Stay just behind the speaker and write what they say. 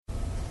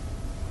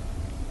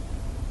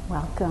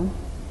Welcome.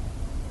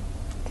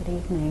 Good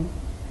evening.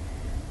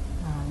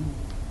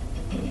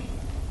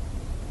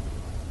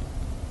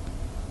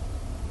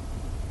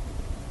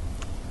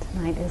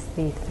 Tonight is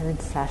the third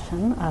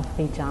session of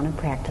the Jhana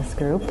practice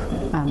group,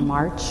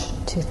 March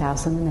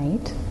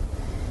 2008.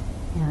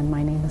 And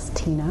my name is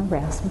Tina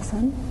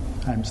Rasmussen.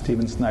 I'm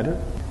Stephen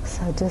Snyder.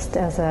 So just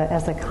as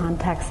a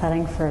context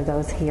setting for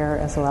those here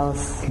as well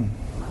as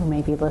who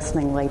may be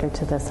listening later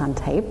to this on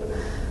tape,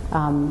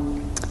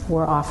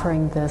 we're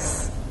offering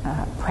this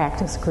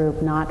practice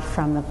group not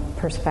from the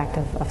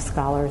perspective of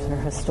scholars or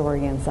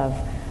historians of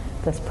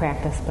this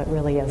practice, but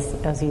really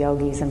as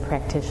yogis and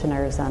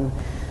practitioners, and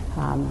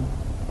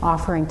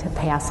offering to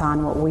pass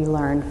on what we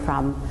learned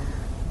from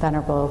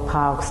Venerable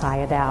Pauk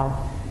Sayadaw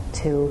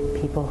to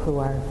people who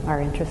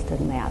are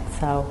interested in that.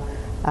 So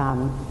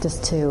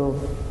just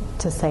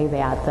to say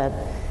that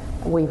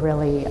we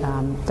really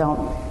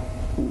don't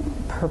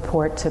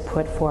purport to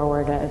put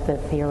forward the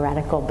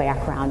theoretical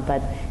background,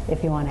 but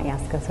if you want to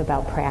ask us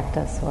about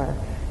practice or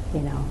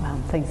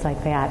things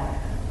like that,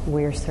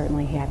 we're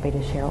certainly happy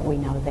to share what we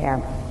know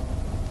there.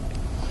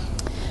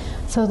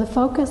 So the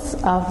focus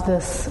of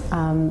this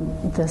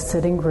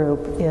sitting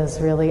group is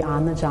really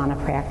on the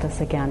jhana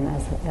practice again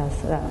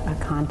as a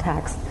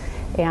context,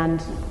 and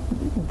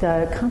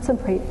the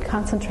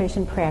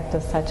concentration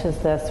practice such as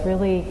this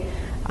really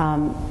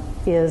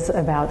is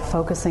about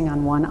focusing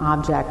on one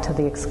object to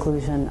the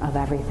exclusion of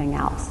everything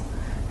else.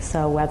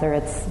 So whether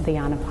it's the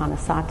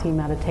anapanasati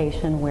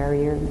meditation, where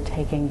you're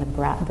taking the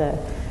breath,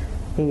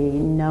 the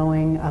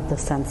knowing of the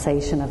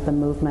sensation of the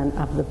movement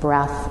of the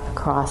breath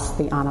across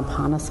the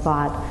anapana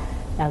spot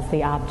as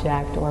the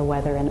object, or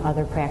whether in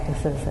other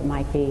practices it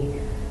might be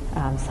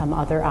some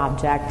other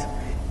object,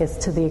 is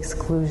to the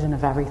exclusion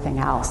of everything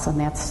else. And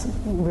that's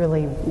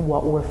really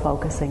what we're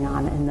focusing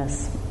on in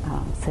this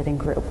sitting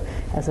group,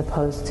 as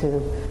opposed to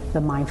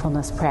the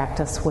mindfulness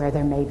practice where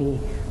there may be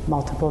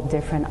multiple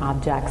different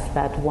objects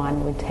that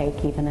one would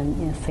take even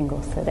in a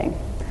single sitting.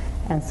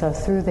 And so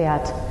through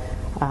that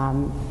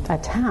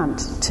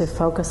attempt to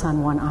focus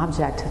on one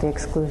object to the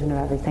exclusion of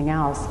everything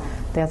else,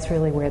 that's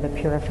really where the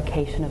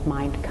purification of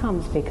mind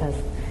comes, because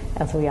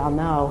as we all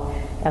know,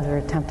 as we're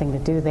attempting to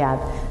do that,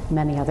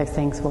 many other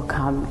things will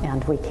come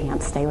and we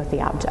can't stay with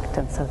the object.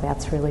 And so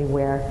that's really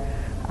where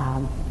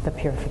the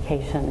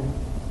purification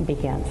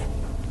begins.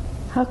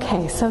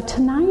 Okay, so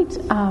tonight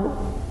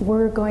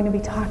we're going to be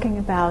talking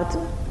about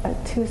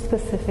two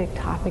specific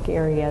topic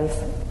areas.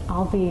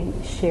 I'll be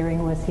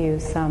sharing with you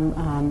some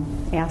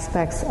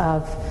aspects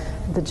of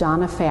the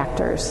jhana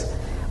factors,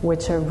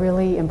 which are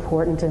really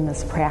important in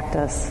this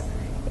practice,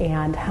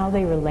 and how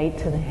they relate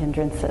to the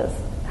hindrances.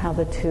 How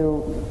the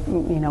two,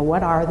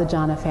 what are the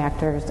jhana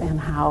factors and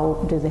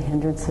how do the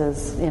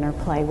hindrances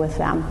interplay with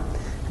them?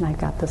 And I've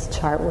got this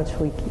chart which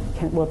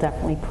we'll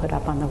definitely put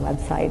up on the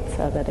website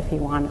so that if you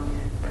want to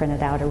print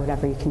it out or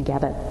whatever, you can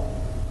get it.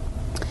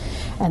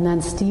 And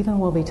then Stephen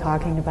will be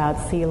talking about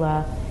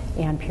sila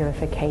and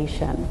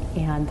purification.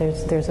 And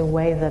there's a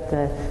way that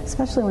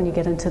especially when you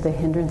get into the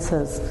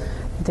hindrances,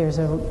 there's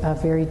a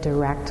very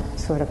direct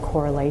sort of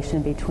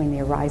correlation between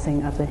the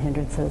arising of the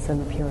hindrances and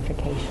the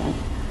purification.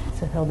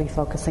 So he'll be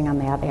focusing on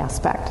that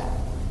aspect.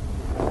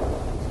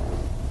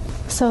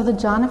 So the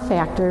jhana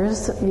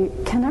factors,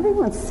 can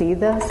everyone see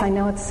this? I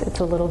know it's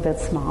a little bit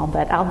small,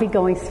 but I'll be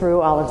going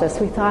through all of this.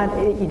 We thought,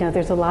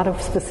 there's a lot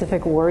of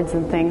specific words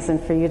and things, and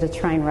for you to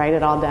try and write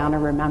it all down or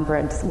remember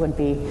it would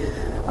be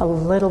a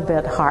little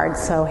bit hard.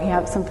 So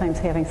sometimes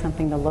having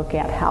something to look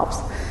at helps.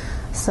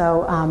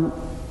 So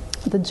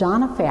the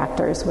jhana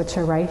factors, which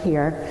are right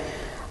here,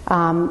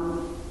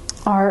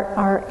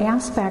 are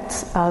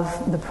aspects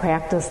of the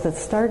practice that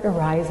start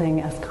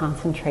arising as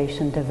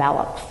concentration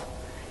develops.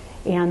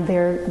 And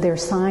they're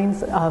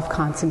signs of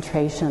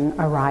concentration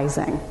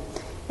arising.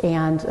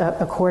 And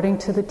according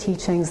to the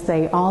teachings,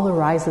 they all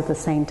arise at the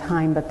same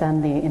time, but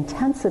then the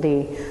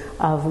intensity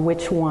of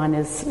which one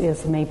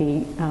is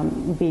maybe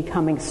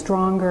becoming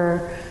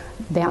stronger,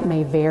 that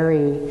may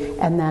vary.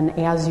 And then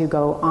as you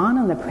go on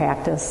in the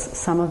practice,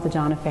 some of the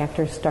jhana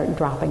factors start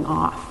dropping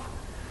off.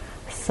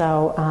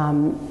 So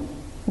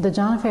the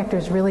jhana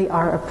factors really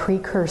are a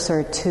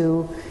precursor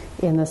to,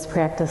 in this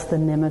practice, the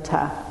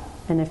nimitta.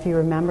 And if you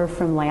remember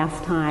from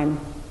last time,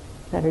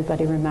 does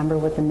everybody remember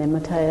what the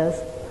nimitta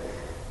is?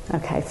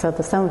 Okay, so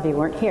some of you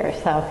weren't here.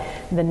 So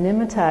the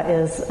nimitta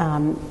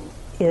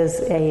is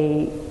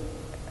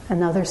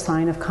another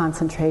sign of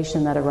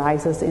concentration that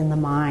arises in the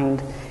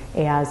mind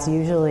as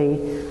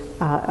usually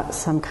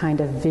some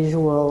kind of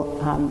visual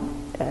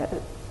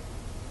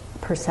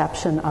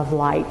perception of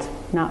light,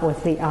 not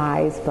with the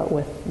eyes, but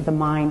with the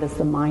mind as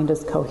the mind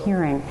is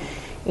cohering.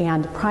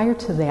 And prior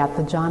to that,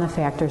 the jhana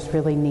factors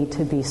really need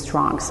to be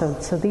strong.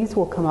 So these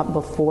will come up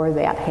before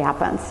that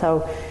happens.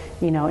 So,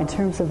 in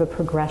terms of a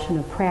progression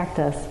of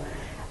practice,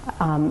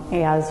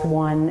 as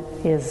one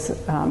is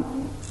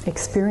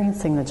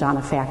experiencing the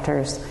jhana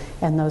factors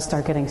and those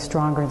start getting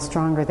stronger and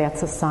stronger,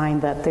 that's a sign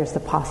that there's the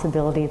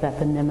possibility that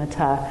the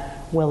nimitta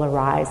will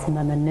arise. And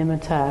then the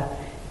nimitta,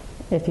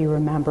 if you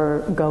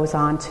remember, goes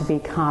on to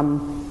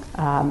become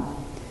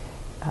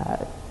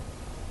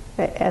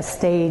a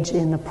stage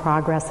in the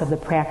progress of the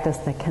practice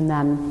that can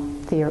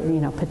then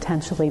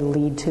potentially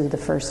lead to the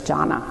first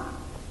jhana.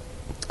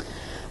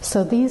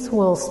 So these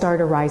will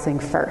start arising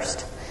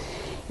first.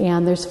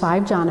 And there's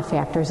 5 jhana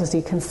factors, as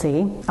you can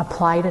see.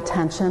 Applied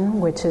attention,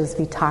 which is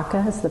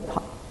vitakka,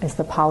 is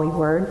the Pali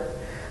word.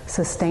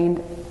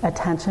 Sustained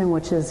attention,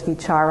 which is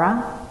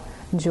vichara.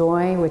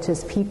 Joy, which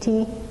is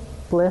piti.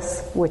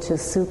 Bliss, which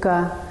is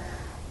sukha.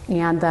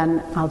 And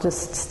then I'll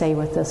just stay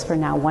with this for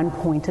now,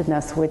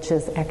 one-pointedness, which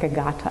is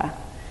ekaggata.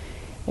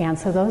 And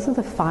so those are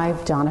the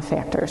 5 jhana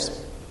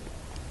factors.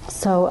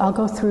 So I'll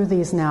go through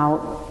these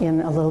now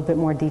in a little bit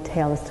more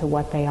detail as to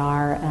what they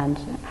are and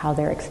how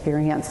they're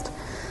experienced.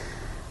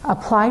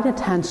 Applied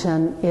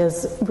attention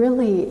is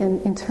really,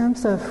 in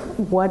terms of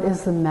what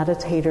is the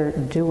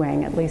meditator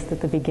doing, at least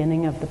at the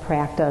beginning of the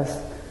practice,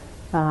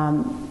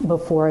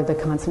 before the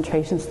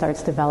concentration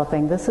starts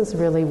developing, this is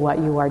really what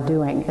you are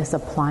doing, is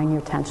applying your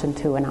attention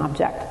to an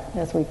object,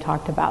 as we've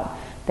talked about.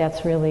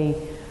 That's really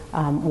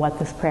what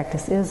this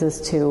practice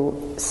is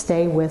to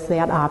stay with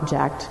that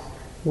object,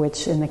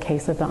 which in the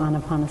case of the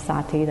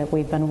anapanasati that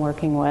we've been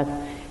working with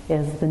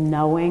is the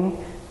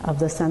knowing of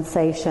the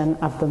sensation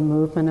of the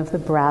movement of the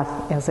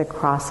breath as it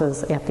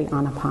crosses at the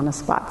anapana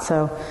spot.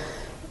 So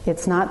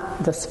it's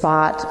not the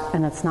spot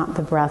and it's not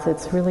the breath,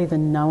 it's really the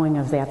knowing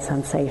of that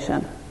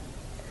sensation.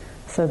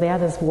 So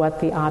that is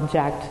what the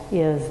object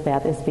is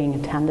that is being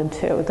attended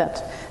to,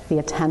 that the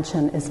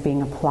attention is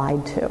being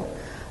applied to.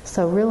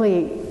 So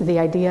really the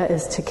idea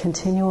is to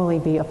continually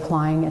be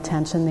applying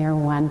attention there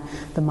when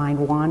the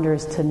mind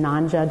wanders, to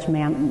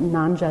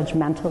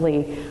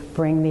non-judgmentally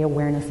bring the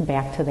awareness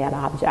back to that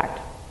object.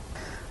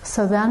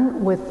 So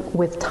then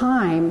with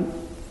time,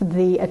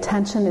 the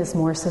attention is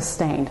more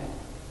sustained,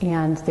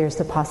 and there's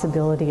the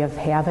possibility of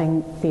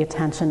having the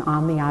attention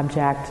on the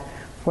object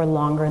for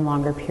longer and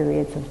longer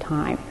periods of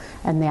time,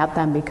 and that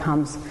then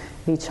becomes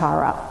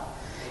vichara.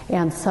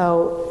 And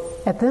so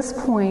at this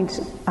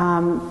point,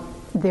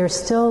 there's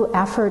still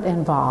effort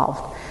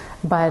involved,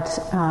 but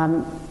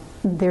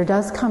there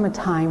does come a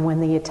time when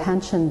the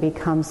attention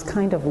becomes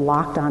kind of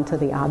locked onto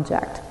the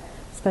object,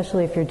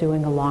 especially if you're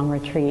doing a long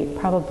retreat,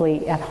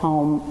 probably at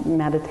home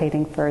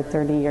meditating for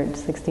 30 or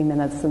 60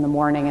 minutes in the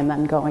morning and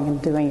then going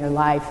and doing your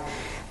life.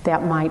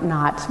 That might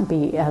not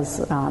be as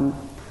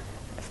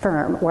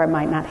firm, or it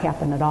might not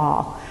happen at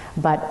all.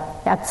 But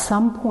at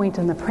some point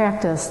in the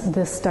practice,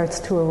 this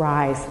starts to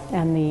arise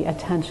and the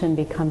attention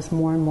becomes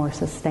more and more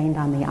sustained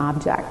on the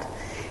object.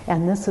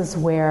 And this is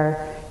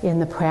where in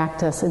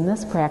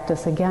this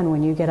practice, again,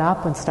 when you get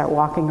up and start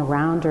walking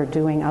around or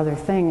doing other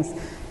things,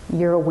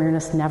 your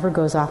awareness never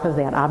goes off of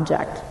that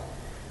object.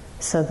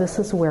 So this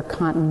is where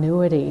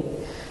continuity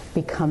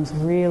becomes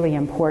really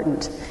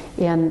important.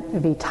 In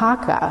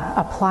vitakka,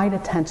 applied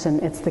attention,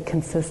 it's the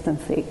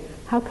consistency.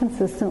 How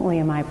consistently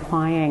am I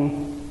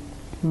applying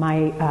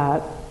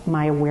my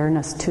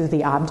awareness to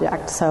the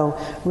object? So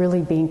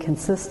really being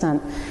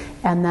consistent.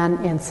 And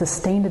then in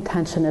sustained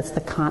attention, it's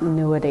the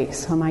continuity.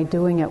 So am I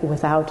doing it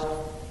without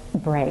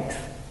breaks?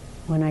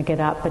 When I get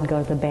up and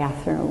go to the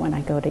bathroom, when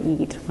I go to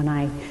eat, when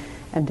I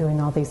am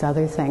doing all these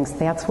other things,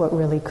 that's what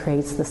really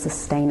creates the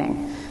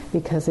sustaining.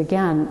 Because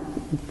again,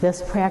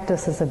 this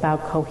practice is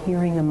about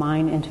cohering the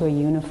mind into a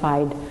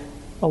unified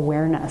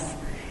awareness.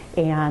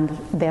 And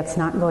that's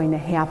not going to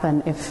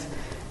happen if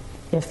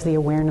the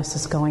awareness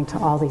is going to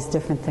all these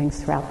different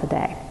things throughout the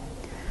day.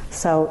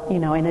 So,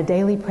 in a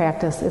daily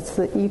practice, it's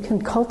that you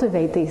can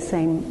cultivate these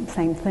same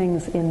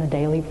things in the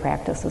daily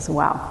practice as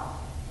well.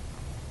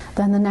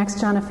 Then the next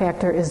jhana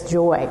factor is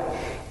joy.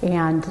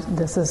 And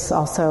this is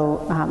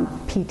also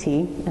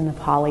piti in the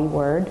Pali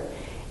word.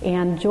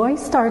 And joy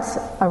starts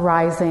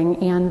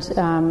arising and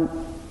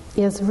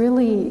is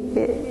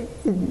really...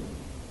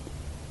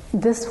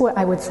 This, what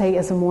I would say,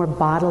 is a more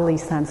bodily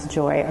sense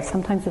joy.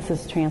 Sometimes this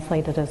is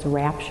translated as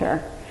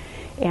rapture.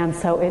 And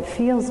so it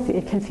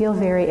can feel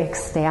very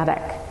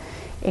ecstatic.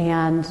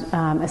 And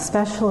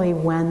especially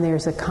when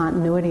there's a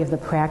continuity of the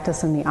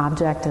practice and the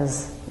object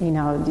is,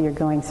 you're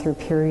going through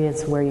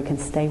periods where you can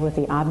stay with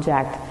the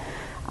object,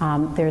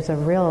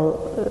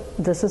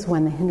 this is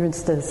when the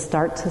hindrances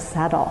start to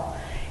settle.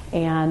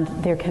 And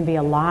there can be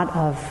a lot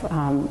of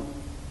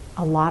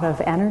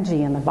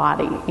energy in the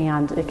body,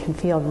 and it can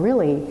feel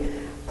really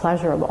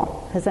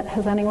pleasurable. Has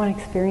anyone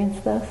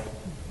experienced this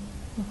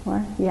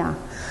before? Yeah.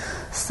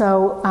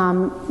 So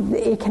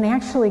it can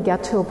actually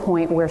get to a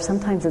point where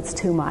sometimes it's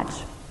too much,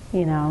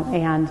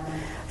 and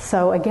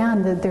so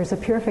again, there's a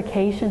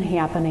purification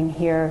happening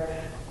here.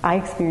 I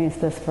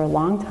experienced this for a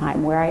long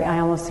time where I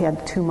almost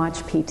had too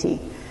much piti,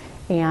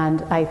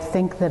 and I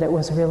think that it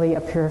was really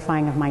a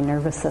purifying of my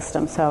nervous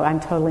system. So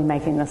I'm totally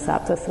making this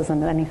up. This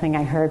isn't anything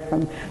I heard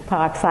from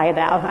Pa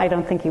Sayadaw. I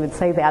don't think he would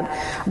say that,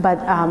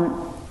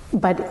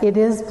 but it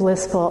is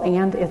blissful,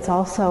 and it's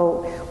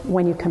also,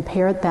 when you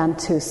compare it then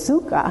to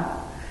sukha,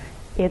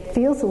 it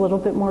feels a little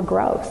bit more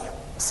gross.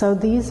 So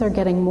these are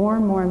getting more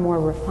and more and more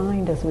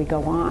refined as we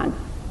go on.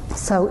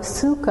 So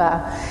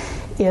sukha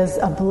is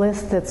a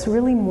bliss that's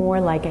really more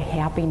like a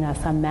happiness,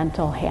 a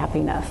mental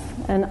happiness.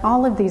 And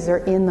all of these are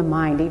in the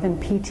mind. Even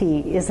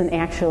PT isn't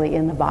actually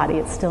in the body.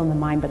 It's still in the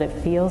mind, but it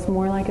feels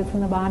more like it's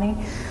in the body.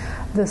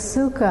 The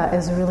Sukha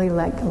is really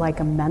like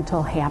a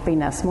mental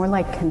happiness, more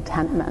like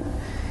contentment.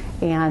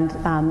 And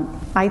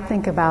I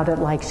think about it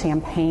like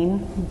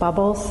champagne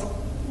bubbles.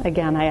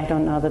 Again, I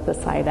don't know that the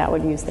Sayadaw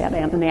would use that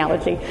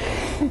analogy,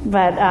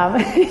 but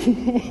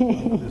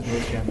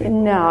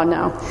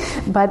no.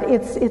 But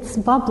it's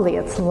bubbly,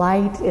 it's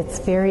light, it's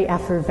very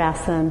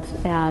effervescent,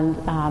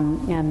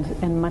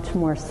 and much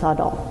more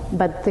subtle.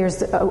 But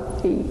there's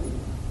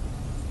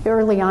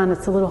early on,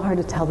 it's a little hard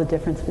to tell the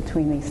difference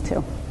between these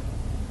two.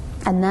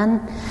 And then,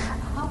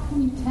 how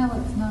can you tell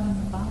it's not in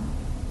the body?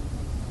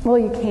 Well,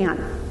 you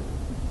can't.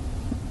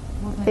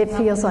 Well, it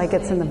feels like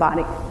it's in the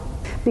body.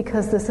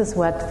 Because this is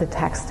what the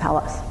texts tell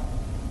us,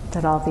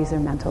 that all of these are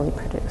mentally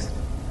produced.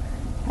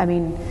 I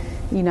mean,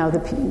 you know,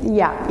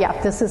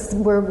 this is,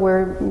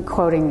 we're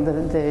quoting the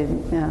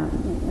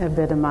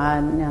Abhidhamma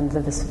and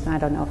I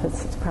don't know if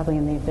it's probably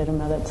in the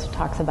Abhidhamma that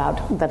talks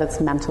about that it's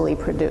mentally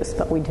produced,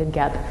 but we did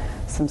get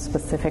some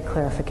specific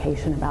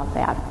clarification about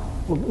that.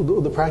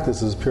 Well, the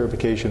practice is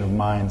purification of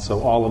mind,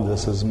 so all of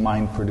this is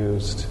mind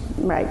produced.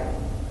 Right.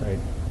 Right.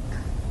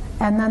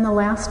 And then the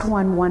last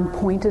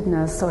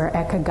one-pointedness or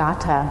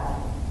ekagata,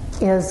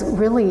 is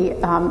really,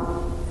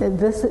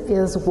 this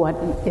is what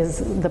is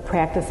the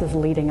practice is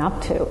leading up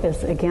to,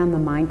 is again the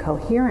mind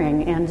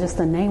cohering, and just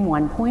the name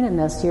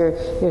one-pointedness,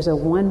 there's a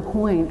one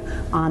point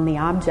on the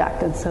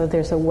object, and so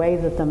there's a way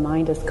that the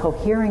mind is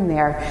cohering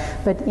there.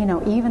 But you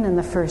know, even in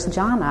the first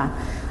jhana,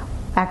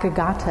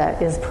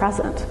 ekagata is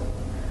present.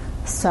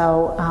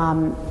 So,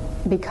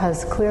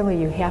 because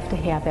clearly you have to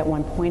have that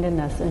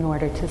one-pointedness in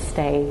order to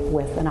stay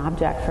with an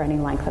object for any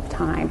length of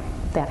time.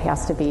 That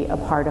has to be a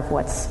part of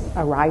what's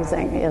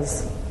arising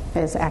is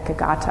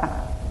ekagata.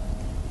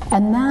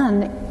 And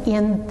then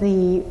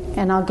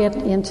and I'll get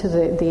into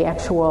the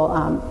actual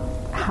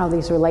how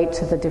these relate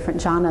to the different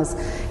jhanas.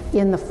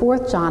 In the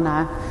fourth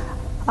jhana,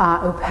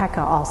 upekkha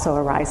also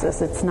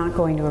arises. It's not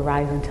going to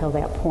arise until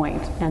that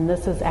point, and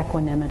this is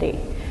equanimity.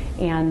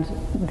 And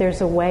there's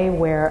a way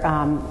where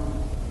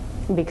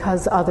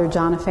because other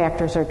jhana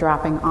factors are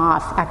dropping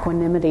off,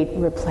 equanimity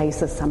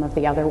replaces some of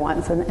the other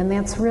ones, and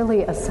that's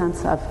really a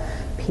sense of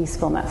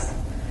peacefulness.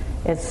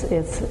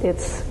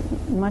 It's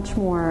much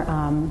more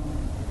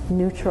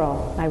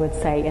neutral, I would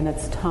say, in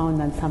its tone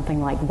than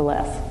something like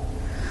bliss.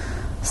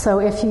 So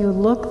if you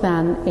look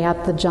then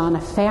at the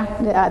jhanas,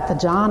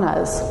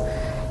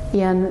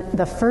 in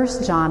the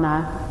first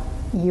jhana,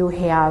 you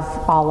have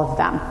all of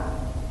them.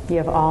 You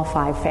have all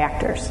 5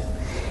 factors,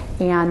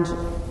 and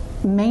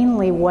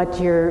mainly what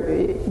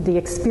the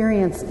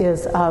experience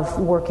is of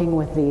working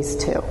with these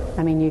 2.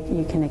 I mean,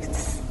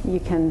 you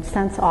can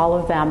sense all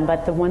of them,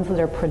 but the ones that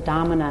are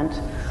predominant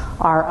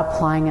are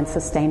applying and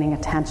sustaining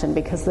attention,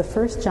 because the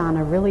first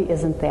jhana really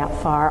isn't that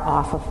far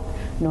off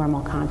of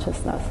normal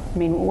consciousness. I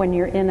mean, when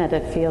you're in it,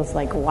 it feels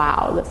like,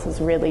 wow, this is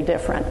really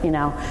different, you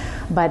know.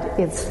 But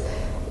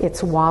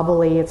it's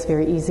wobbly, it's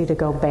very easy to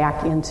go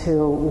back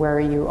into where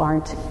you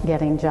aren't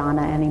getting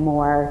jhana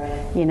anymore,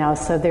 you know,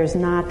 so there's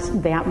not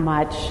that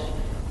much.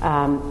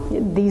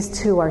 These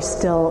 2 are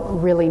still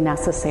really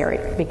necessary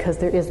because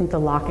there isn't the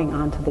locking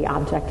onto the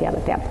object yet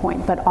at that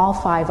point, but all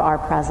 5 are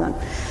present.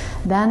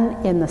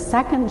 Then in the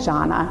second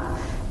jhana,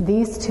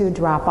 these 2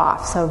 drop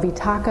off. So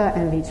vitakka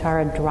and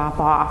vichara drop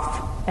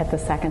off at the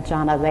second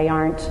jhana. They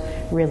aren't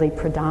really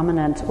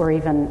predominant, or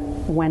even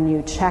when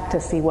you check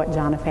to see what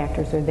jhana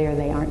factors are there,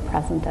 they aren't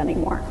present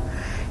anymore.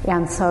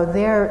 And so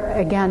there,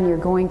 again, you're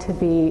going to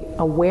be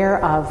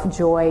aware of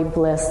joy,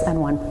 bliss,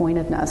 and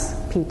one-pointedness,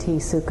 piti,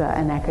 sukha,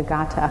 and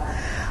ekagata.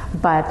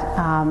 But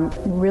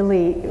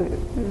really,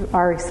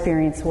 our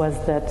experience was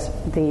that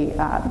the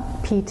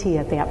piti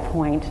at that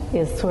point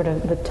is sort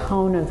of the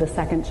tone of the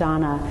second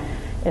jhana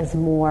is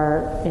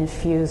more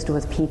infused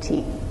with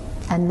piti.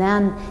 And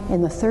then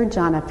in the third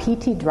jhana,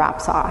 piti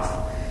drops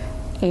off.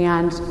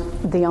 And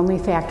the only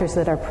factors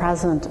that are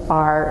present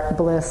are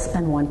bliss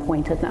and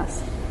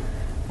one-pointedness.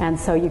 And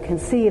so you can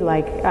see,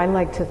 like, I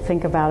like to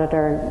think about it,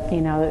 or,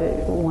 you know,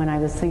 when I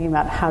was thinking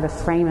about how to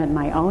frame it in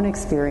my own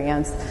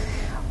experience,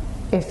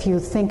 if you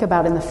think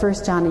about in the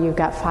first jhana, you've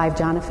got 5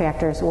 jhana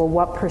factors, well,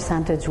 what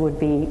percentage would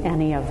be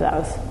any of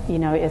those? You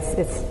know,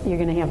 you're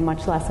going to have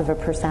much less of a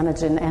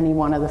percentage in any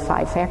one of the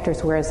 5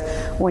 factors, whereas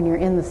when you're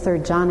in the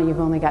third jhana, you've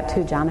only got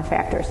 2 jhana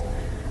factors.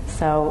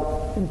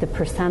 So the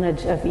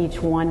percentage of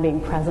each one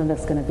being present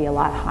is going to be a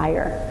lot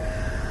higher.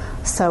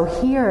 So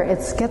here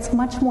it gets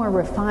much more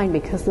refined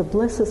because the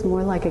bliss is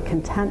more like a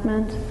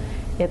contentment.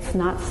 It's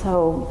not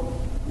so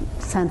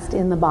sensed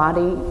in the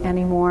body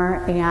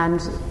anymore,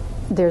 and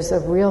there's a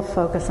real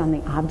focus on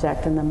the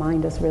object, and the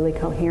mind is really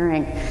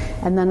cohering.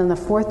 And then in the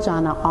fourth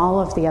jhana,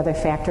 all of the other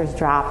factors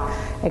drop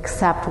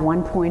except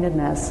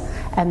one-pointedness,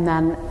 and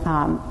then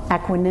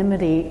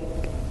equanimity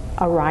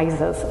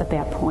arises at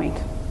that point.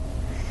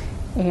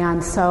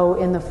 And so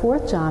in the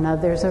fourth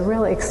jhana, there's a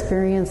real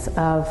experience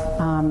of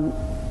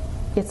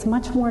it's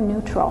much more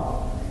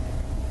neutral.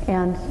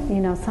 And,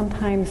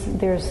 sometimes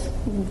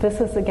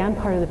this is again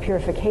part of the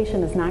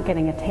purification, is not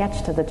getting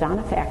attached to the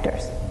jhana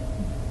factors.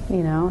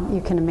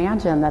 You can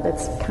imagine that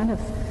it's kind of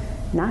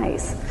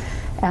nice.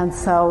 And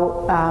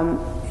so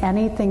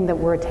anything that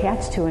we're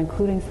attached to,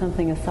 including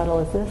something as subtle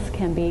as this,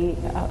 can be,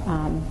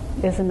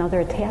 is another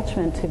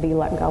attachment to be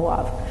let go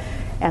of.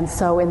 And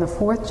so in the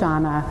fourth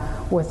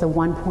jhana, with the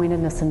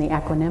one-pointedness and the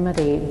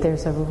equanimity,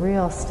 there's a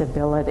real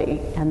stability,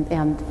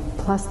 and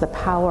plus the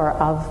power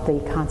of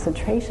the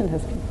concentration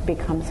has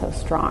become so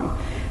strong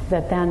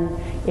that then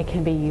it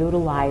can be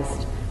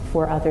utilized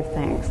for other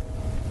things.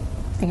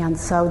 And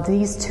so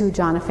these two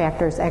jhana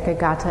factors,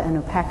 ekagata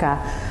and upekkha,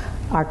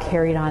 are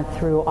carried on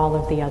through all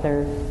of the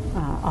other,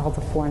 all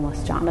the formless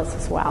jhanas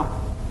as well.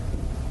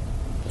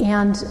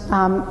 And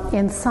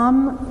in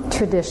some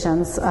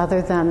traditions,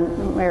 other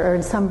than, or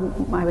in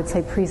some, I would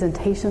say,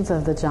 presentations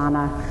of the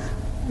jhanas,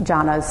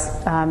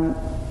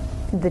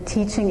 the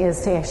teaching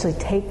is to actually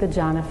take the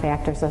jhana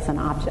factors as an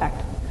object.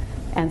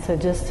 And so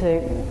just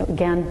to,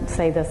 again,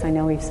 say this, I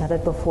know we've said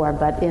it before,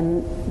 but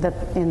in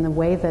the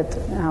way that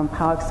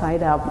Pauk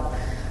Sayadaw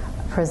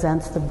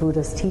presents the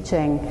Buddha's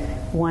teaching,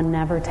 one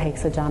never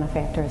takes a jhana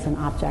factor as an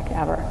object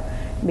ever.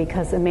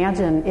 Because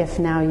imagine if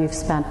now you've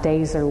spent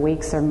days or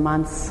weeks or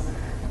months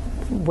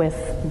with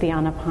the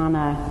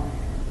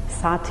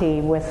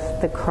anapanasati,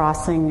 with the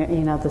crossing,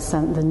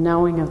 the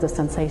knowing of the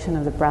sensation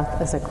of the breath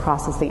as it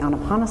crosses the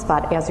anapana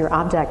spot as your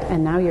object,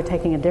 and now you're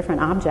taking a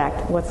different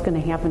object, what's going to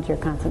happen to your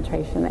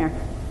concentration there?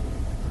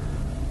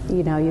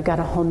 You've got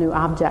a whole new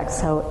object,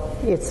 so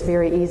it's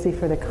very easy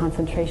for the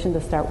concentration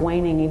to start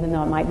waning, even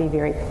though it might be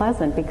very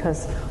pleasant,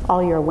 because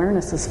all your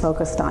awareness is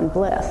focused on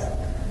bliss.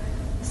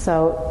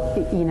 So,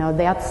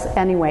 that's,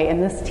 anyway,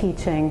 in this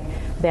teaching,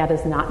 that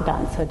is not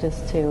done. So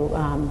just to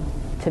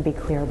be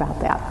clear about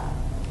that.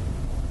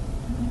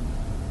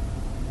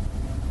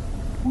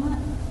 What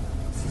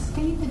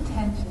sustained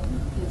attention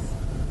is,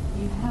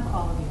 you have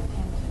all of your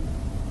attention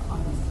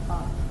on the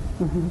spot.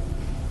 Mm-hmm.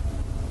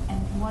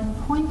 And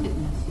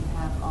one-pointedness, you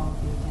have all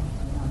of your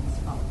attention on the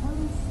spot. What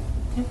is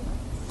the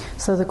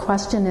difference? So the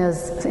question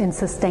is, in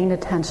sustained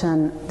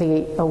attention,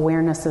 the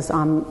awareness is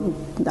on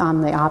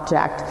the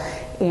object,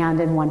 and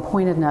in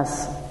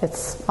one-pointedness,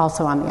 it's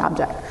also on the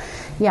object.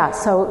 Yeah,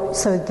 so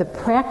the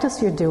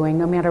practice you're doing,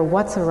 no matter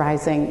what's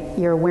arising,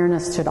 your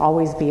awareness should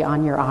always be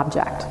on your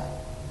object,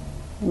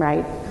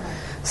 right?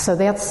 So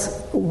that's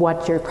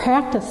what you're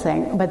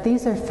practicing, but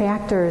these are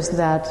factors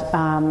that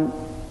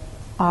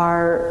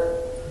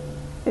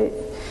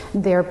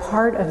they're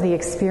part of the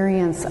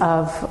experience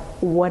of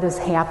what is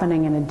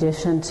happening in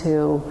addition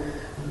to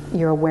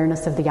your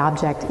awareness of the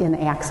object in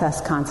access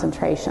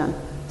concentration.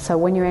 So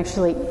when you're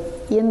actually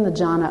in the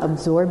jhana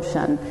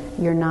absorption,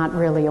 you're not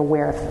really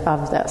aware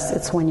of this.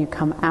 It's when you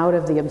come out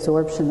of the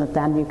absorption that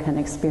then you can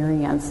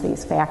experience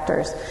these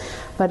factors.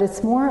 But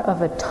it's more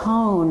of a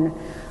tone,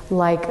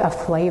 like a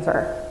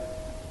flavor.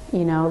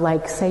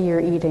 Like say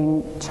you're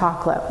eating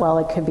chocolate. Well,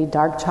 it could be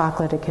dark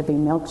chocolate, it could be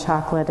milk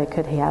chocolate, it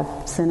could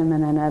have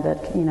cinnamon in it,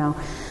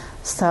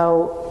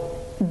 So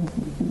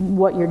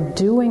what you're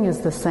doing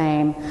is the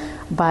same,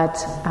 but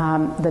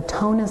the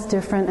tone is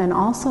different, and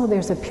also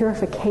there's a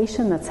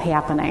purification that's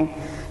happening,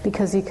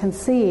 because you can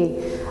see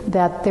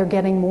that they're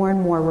getting more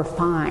and more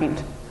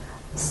refined.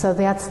 So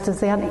does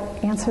that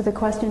answer the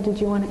question?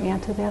 Did you want to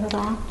add to that at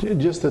all?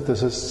 Just that the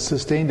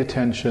sustained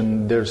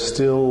attention, there's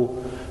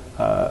still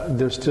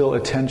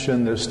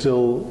attention, there's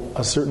still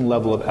a certain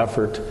level of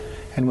effort,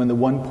 and when the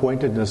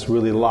one-pointedness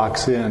really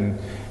locks in,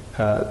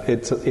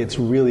 it's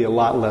really a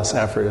lot less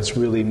effort. It's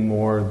really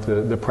more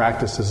the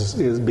practice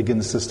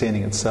begins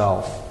sustaining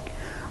itself.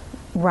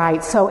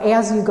 Right. So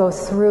as you go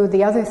through,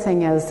 the other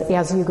thing is,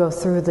 as you go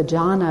through the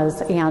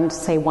jhanas and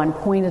say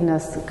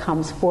one-pointedness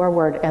comes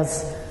forward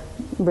as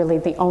really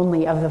the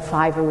only of the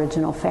 5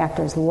 original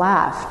factors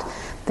left,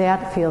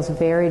 that feels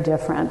very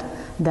different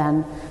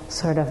than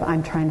sort of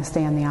I'm trying to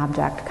stay on the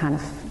object kind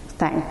of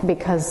thing,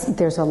 because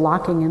there's a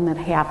locking in that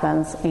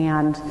happens,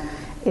 and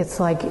it's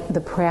like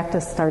the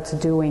practice starts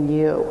doing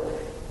you.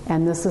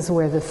 And this is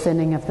where the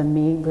thinning of the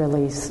me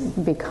release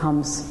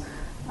becomes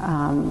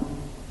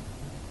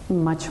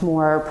much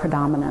more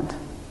predominant.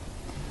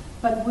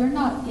 But we're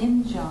not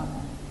in jhana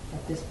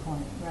at this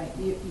point, right?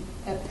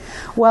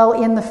 Well,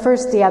 in the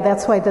first,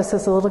 that's why this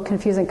is a little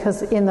confusing,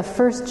 because in the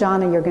first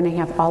jhana you're going to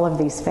have all of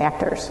these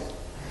factors.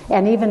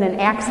 And even in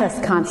access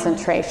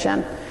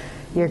concentration,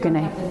 you're going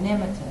to have the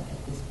nimitta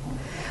at this point.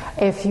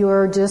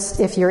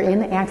 If you're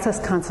in access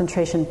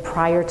concentration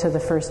prior to the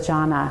first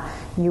jhana,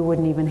 you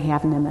wouldn't even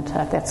have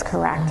nimitta. That's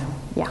correct.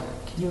 Yeah.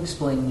 Can you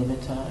explain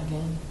nimitta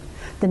again?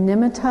 The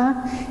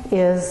nimitta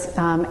is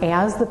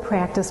as the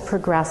practice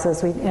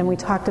progresses, we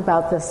talked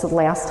about this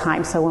last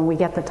time, so when we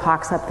get the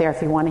talks up there,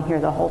 if you want to hear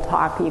the whole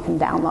talk, you can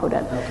download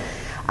it. Okay.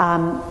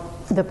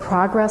 The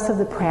progress of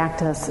the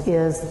practice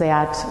is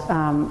that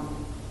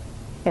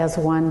as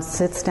one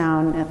sits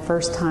down at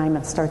first time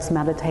and starts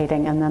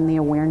meditating, and then the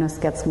awareness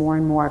gets more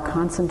and more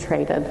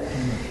concentrated,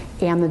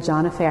 and the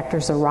jhana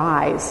factors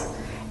arise,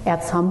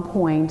 at some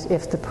point,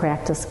 if the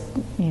practice,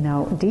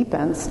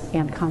 deepens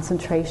and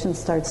concentration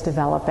starts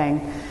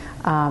developing,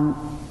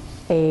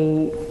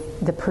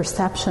 the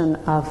perception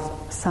of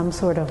some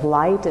sort of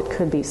light, it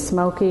could be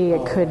smoky,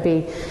 it could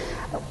be,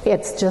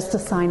 it's just a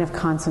sign of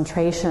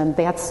concentration.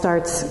 That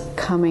starts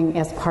coming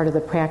as part of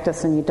the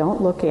practice, and you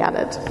don't look at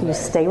it. You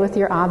stay with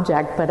your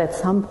object, but at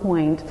some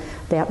point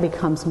that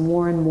becomes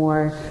more and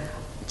more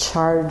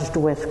charged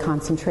with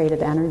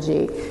concentrated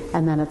energy,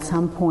 and then at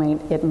some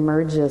point it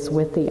merges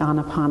with the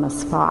Anapana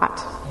spot.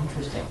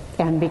 Interesting.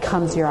 And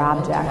becomes your I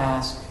object. meant to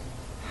ask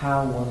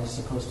how one is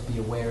supposed to be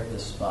aware of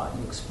this spot.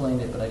 You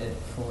explained it, but I didn't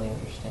fully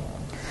understand.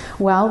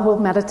 Well, we'll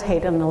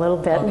meditate in a little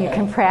bit, and you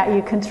can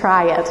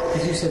try it.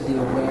 Because you said the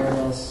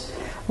awareness.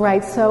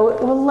 Right. So,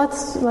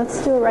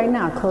 let's do it right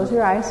now. Close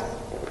your eyes.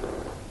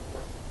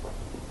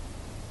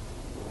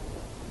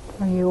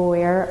 Are you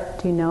aware?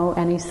 Do you know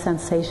any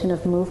sensation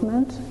of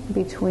movement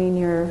between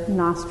your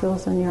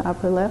nostrils and your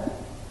upper lip?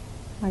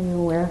 Are you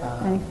aware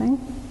of anything?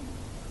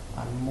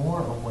 I'm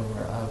more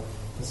aware of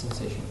the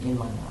sensation in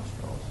my nostrils.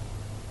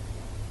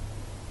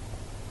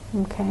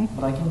 Okay.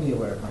 But I can be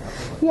aware of my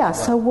upper lip. Yeah,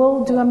 so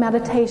we'll do a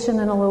meditation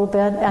in a little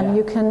bit, and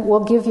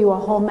we'll give you a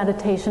whole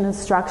meditation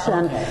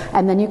instruction,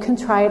 and then you can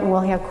try it, and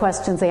we'll have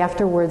questions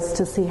afterwards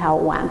to see how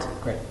it went.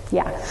 Great.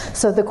 Yeah.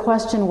 So the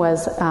question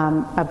was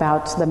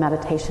about the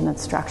meditation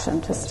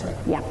instruction.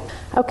 Yeah.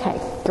 Okay.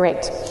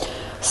 Great.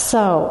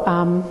 So,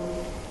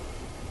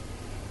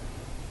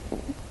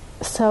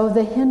 so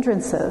the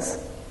hindrances.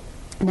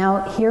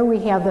 Now here we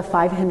have the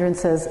 5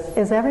 hindrances.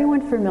 Is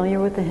everyone familiar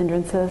with the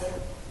hindrances?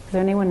 Is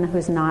there anyone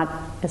who's not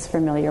as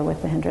familiar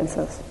with the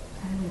hindrances?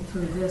 I went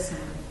through this.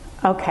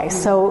 Okay,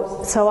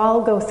 so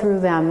I'll go through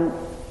them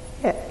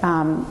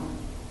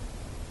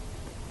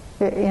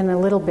in a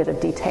little bit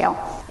of detail.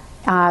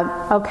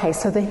 Okay,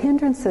 so the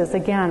hindrances,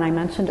 again, I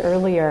mentioned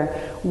earlier,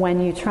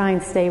 when you try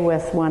and stay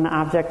with one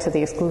object to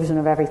the exclusion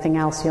of everything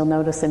else, you'll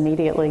notice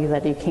immediately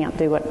that you can't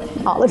do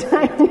it all the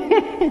time.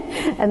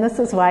 And this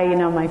is why,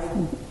 my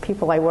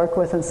people I work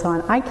with and so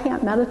on, I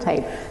can't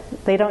meditate.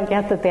 They don't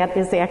get that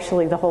is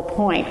actually the whole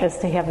point, is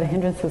to have the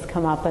hindrances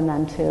come up and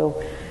then to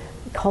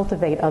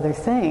cultivate other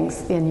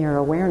things in your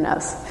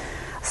awareness.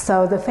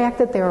 So the fact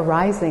that they're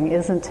arising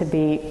isn't to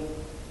be,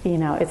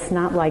 it's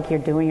not like you're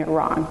doing it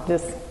wrong.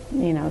 Just,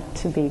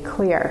 to be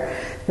clear,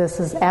 this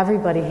is,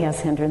 everybody has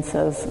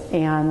hindrances,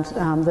 and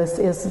this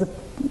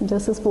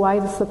is why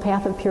it's the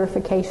path of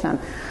purification.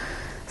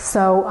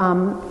 So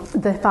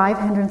the 5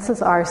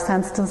 hindrances are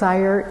sense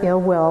desire, ill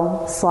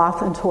will,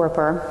 sloth and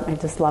torpor. I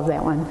just love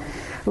that one.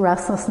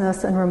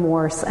 Restlessness and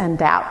remorse and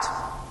doubt.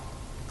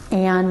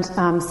 And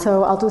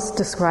so I'll just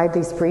describe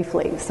these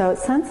briefly. So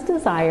sense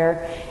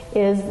desire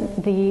is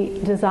the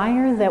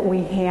desire that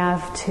we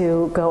have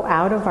to go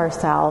out of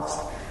ourselves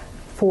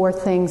for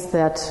things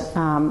that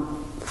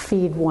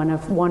feed one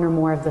or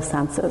more of the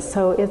senses.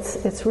 So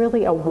it's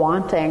really a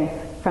wanting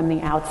from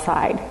the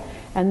outside.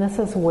 And this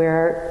is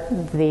where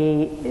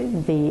the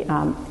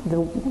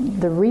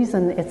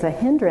reason it's a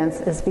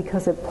hindrance is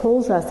because it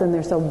pulls us, and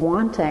there's a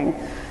wanting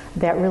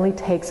that really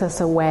takes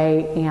us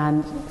away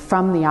and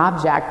from the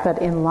object,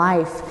 but in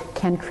life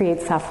can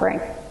create suffering.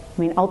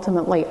 I mean,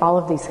 ultimately, all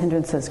of these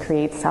hindrances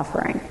create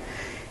suffering.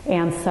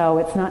 And so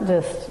it's not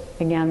just,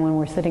 again, when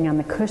we're sitting on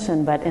the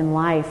cushion, but in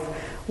life,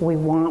 we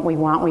want,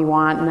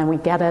 and then we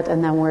get it,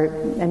 and then we're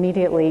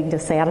immediately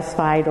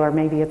dissatisfied, or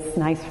maybe it's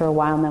nice for a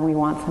while, and then we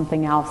want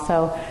something else.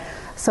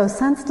 So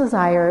sense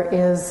desire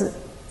is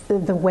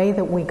the way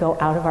that we go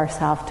out of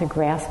ourselves to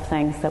grasp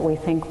things that we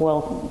think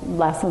will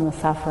lessen the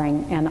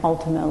suffering, and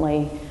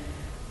ultimately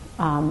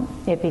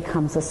it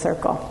becomes a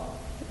circle.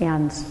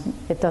 And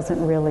it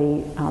doesn't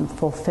really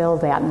fulfill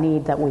that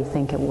need that we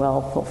think it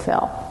will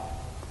fulfill.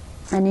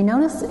 And you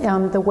notice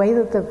the way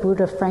that the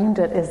Buddha framed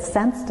it is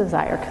sense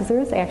desire, because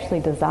there is actually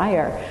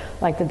desire,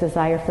 like the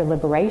desire for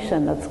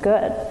liberation, that's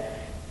good.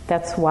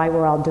 That's why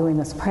we're all doing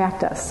this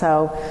practice.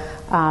 So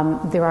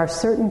there are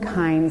certain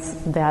kinds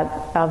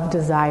of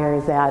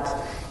desire that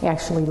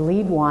actually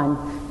lead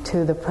one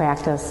to the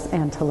practice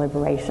and to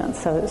liberation.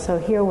 So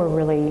here we're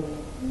really,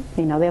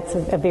 that's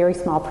a very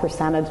small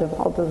percentage of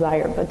all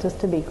desire, but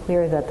just to be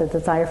clear that the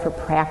desire for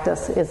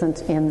practice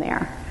isn't in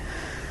there.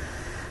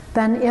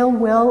 Then ill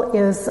will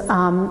is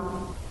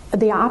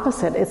the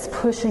opposite. It's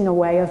pushing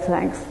away of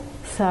things.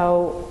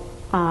 So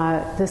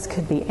this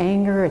could be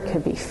anger, it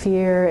could be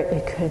fear,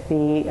 it could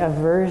be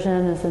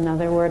aversion is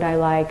another word I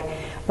like.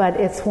 But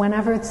it's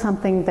whenever it's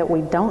something that we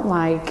don't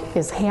like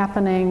is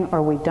happening,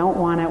 or we don't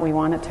want it, we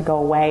want it to go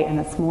away, and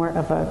it's more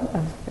of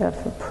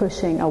a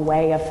pushing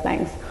away of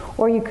things.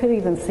 Or you could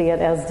even see it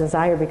as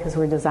desire, because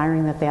we're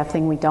desiring that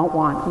thing we don't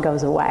want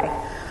goes away.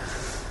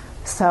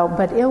 So,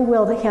 but ill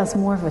will has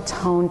more of a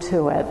tone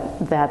to it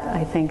that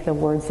I think the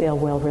words ill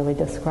will really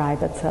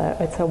describe.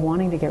 It's a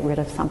wanting to get rid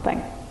of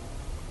something.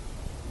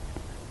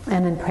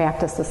 And in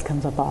practice, this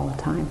comes up all the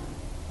time.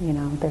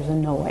 There's a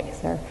noise,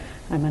 or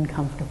I'm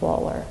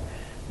uncomfortable, or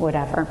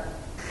whatever.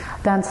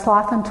 Then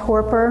sloth and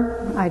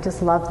torpor, I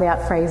just love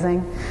that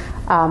phrasing,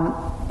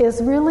 is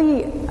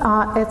really,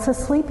 it's a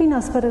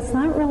sleepiness, but it's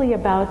not really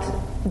about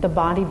the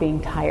body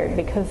being tired,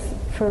 because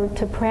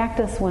to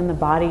practice when the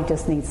body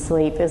just needs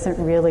sleep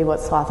isn't really what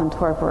sloth and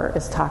torpor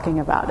is talking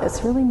about.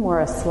 It's really more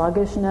a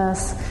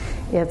sluggishness.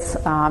 It's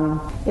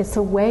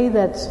a way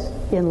that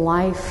in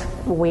life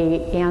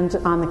and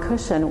on the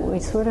cushion we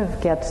sort of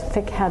get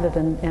thick-headed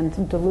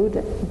and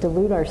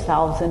delude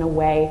ourselves in a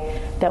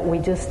way that we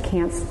just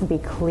can't be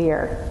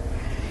clear.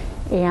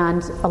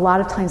 And a lot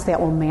of times that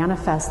will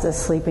manifest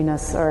as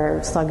sleepiness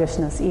or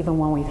sluggishness even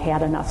when we've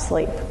had enough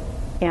sleep.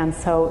 And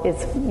so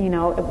it's,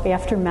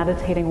 after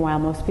meditating a while,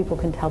 most people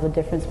can tell the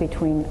difference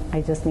between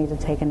I just need to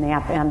take a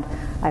nap and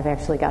I've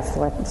actually got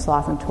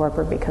sloth and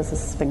torpor because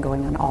this has been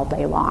going on all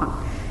day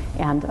long.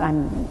 And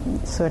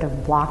I'm sort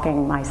of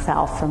blocking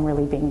myself from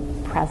really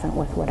being present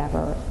with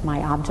whatever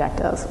my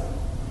object is.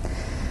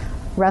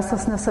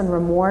 Restlessness and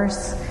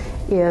remorse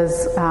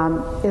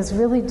is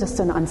really just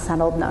an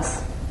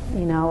unsettledness.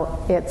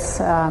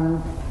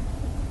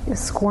 It's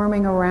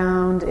squirming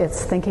around,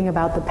 it's thinking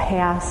about the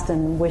past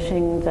and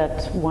wishing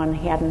that one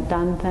hadn't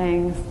done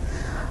things.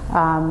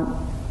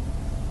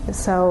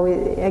 So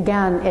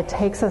again, it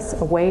takes us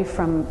away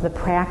from the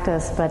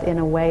practice, but in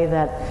a way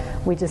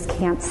that we just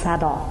can't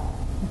settle.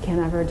 We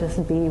can't ever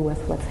just be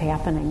with what's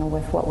happening or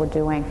with what we're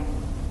doing.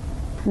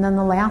 And then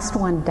the last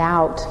one,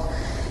 doubt,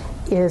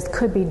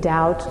 could be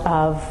doubt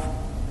of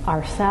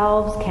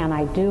ourselves. Can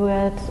I do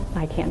it?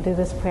 I can't do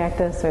this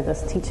practice, or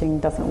this teaching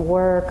doesn't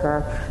work,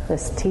 or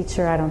this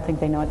teacher, I don't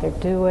think they know what they're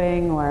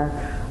doing, or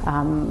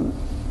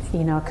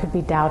it could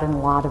be doubt in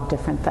a lot of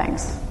different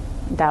things.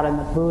 Doubt in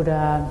the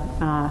Buddha.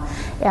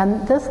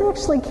 And this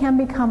actually can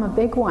become a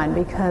big one,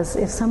 because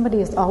if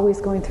somebody is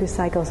always going through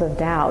cycles of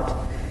doubt,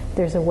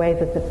 there's a way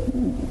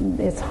that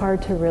it's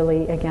hard to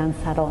really, again,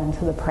 settle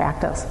into the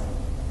practice.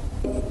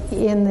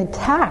 In the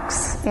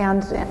text,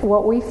 and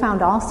what we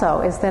found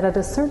also, is that at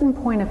a certain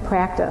point of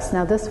practice,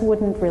 now this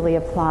wouldn't really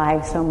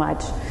apply so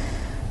much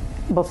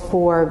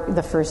before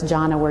the first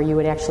jhana, where you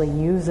would actually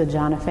use a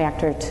jhana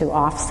factor to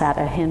offset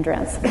a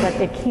hindrance, but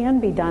it can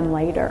be done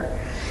later.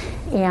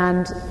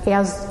 And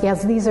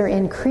as these are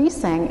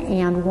increasing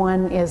and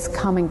one is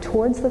coming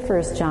towards the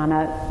first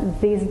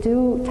jhana, these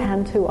do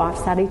tend to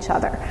offset each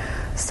other.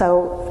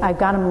 So I've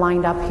got them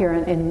lined up here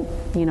in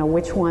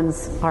which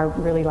ones are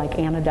really like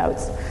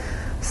antidotes.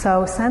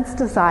 So sense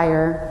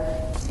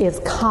desire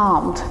is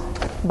calmed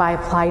by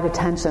applied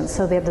attention.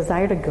 So that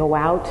desire to go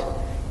out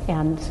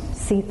and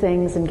see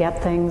things and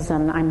get things,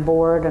 and I'm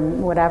bored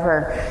and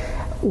whatever,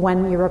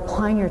 when you're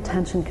applying your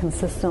attention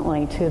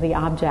consistently to the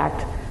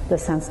object, the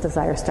sense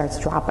desire starts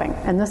dropping.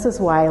 And this is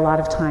why a lot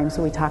of times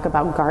we talk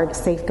about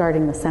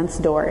safeguarding the sense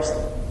doors.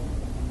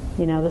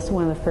 This is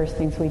one of the first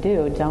things we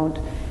do. Don't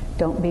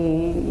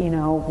be,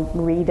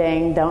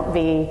 reading, don't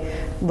be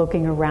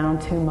looking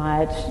around too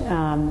much.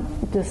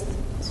 Just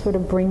sort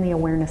of bring the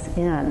awareness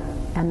in,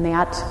 and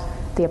that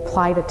the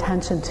applied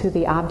attention to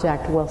the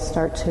object will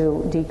start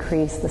to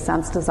decrease the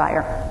sense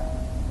desire.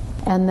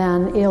 And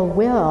then ill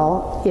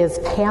will is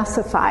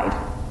pacified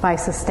by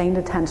sustained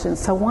attention.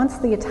 So once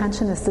the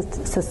attention is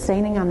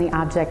sustaining on the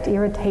object,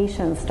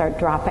 irritations start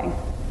dropping,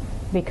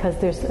 because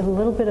there's a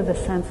little bit of a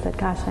sense that,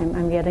 gosh,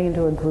 I'm getting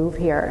into a groove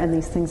here, and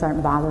these things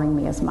aren't bothering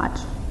me as much.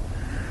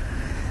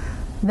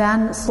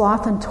 Then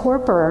sloth and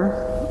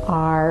torpor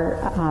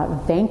are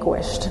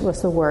vanquished,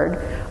 was the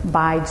word,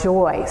 by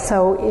joy.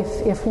 So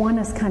if one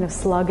is kind of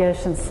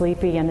sluggish and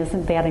sleepy and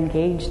isn't that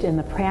engaged in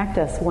the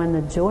practice, when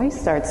the joy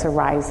starts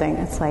arising,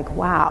 it's like,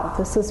 wow,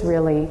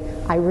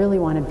 I really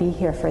want to be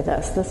here for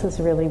this. This is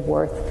really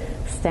worth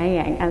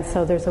staying. And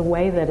so there's a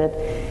way that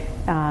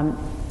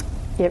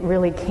it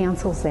really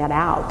cancels that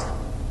out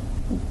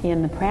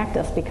in the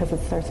practice, because it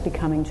starts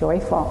becoming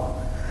joyful.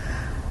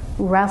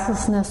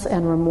 Restlessness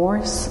and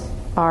remorse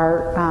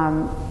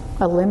are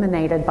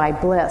eliminated by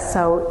bliss.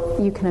 So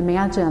you can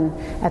imagine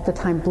at the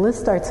time bliss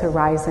starts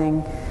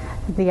arising,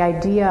 the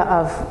idea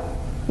of,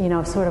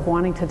 sort of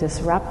wanting to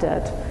disrupt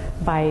it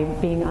by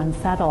being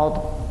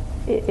unsettled,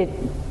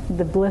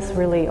 the bliss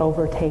really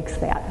overtakes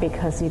that,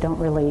 because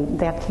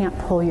that can't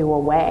pull you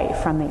away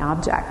from the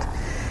object.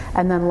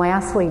 And then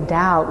lastly,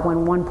 doubt.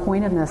 When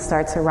one-pointedness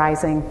starts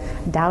arising,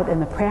 doubt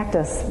in the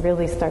practice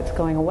really starts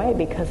going away,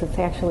 because it's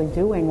actually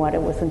doing what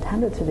it was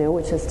intended to do,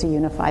 which is to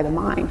unify the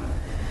mind.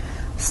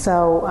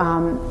 So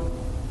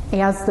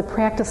as the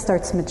practice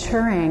starts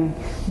maturing,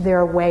 there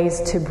are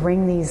ways to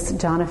bring these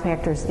jhana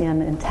factors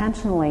in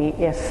intentionally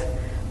if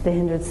the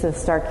hindrances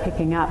start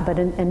kicking up. But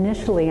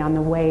initially, on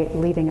the way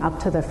leading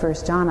up to the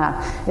first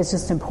jhana, it's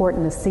just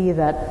important to see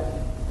that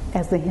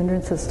as the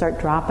hindrances start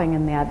dropping,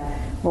 and that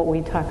what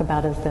we talk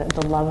about is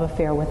the love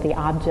affair with the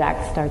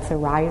object starts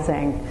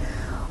arising,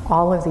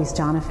 all of these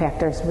jhana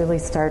factors really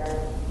start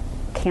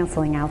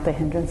canceling out the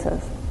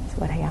hindrances. That's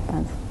what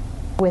happens.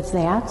 With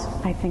that,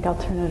 I think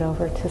I'll turn it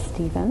over to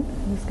Stephen,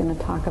 who's going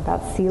to talk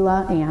about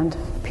sila and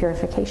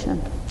purification.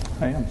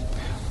 I am.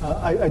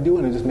 I do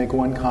want to just make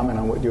one comment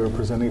on what you were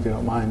presenting, if you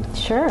don't mind.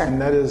 Sure.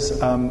 And that is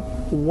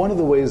one of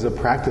the ways of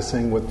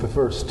practicing with the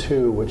first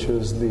two, which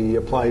is the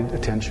applied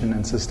attention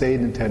and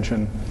sustained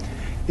attention,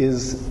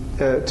 is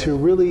to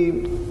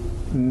really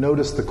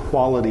notice the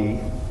quality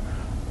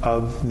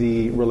of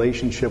the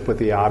relationship with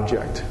the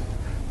object.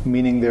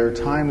 Meaning there are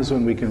times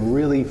when we can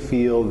really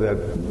feel that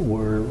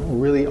we're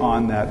really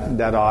on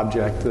that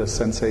object, the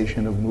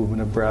sensation of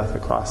movement of breath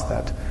across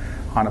that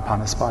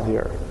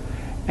anapanasati.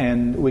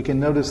 And we can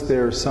notice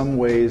there are some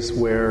ways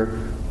where,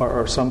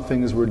 or some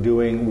things we're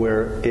doing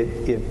where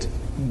it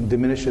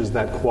diminishes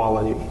that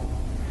quality.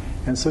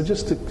 And so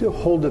just to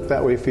hold it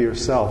that way for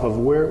yourself, of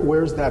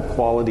where's that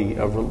quality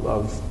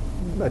of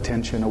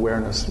attention,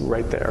 awareness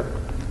right there.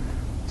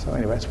 So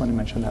anyway, I just want to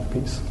mention that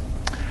piece.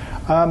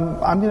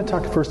 I'm going to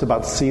talk first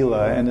about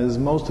sila, and as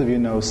most of you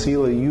know,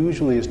 sila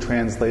usually is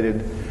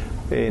translated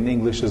in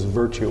English as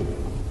virtue.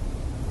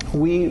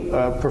 We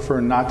prefer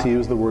not to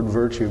use the word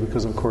virtue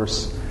because, of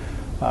course,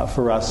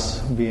 for us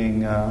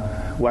being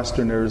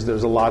Westerners,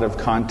 there's a lot of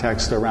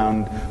context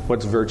around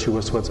what's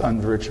virtuous, what's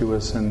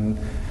unvirtuous, and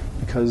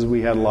because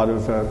we had a lot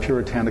of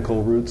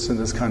puritanical roots in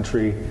this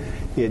country,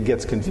 it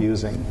gets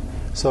confusing.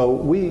 So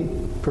we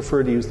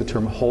prefer to use the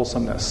term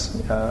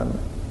wholesomeness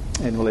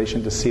in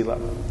relation to sila.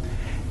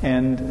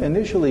 And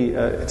initially,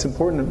 it's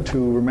important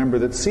to remember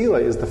that sila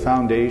is the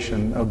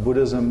foundation of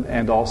Buddhism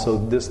and also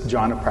this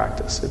jhana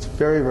practice. It's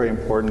very, very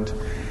important.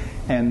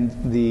 And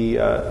the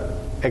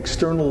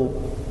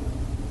external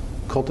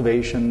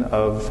cultivation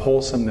of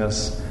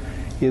wholesomeness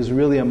is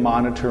really a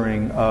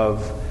monitoring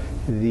of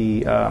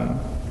the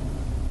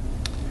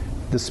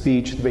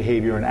speech, the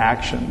behavior, and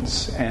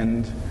actions.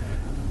 And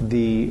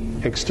the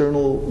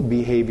external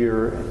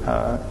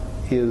behavior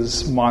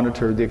is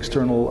monitored. The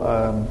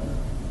external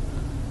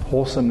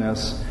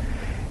wholesomeness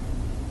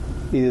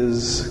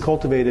is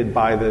cultivated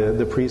by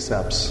the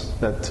precepts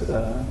that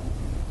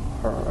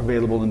are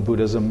available in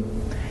Buddhism.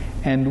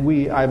 And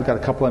I've got a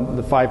couple of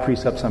the 5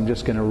 precepts I'm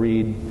just going to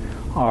read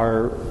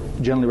are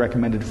generally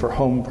recommended for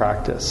home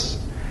practice.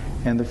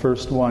 And the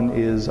first one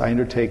is, I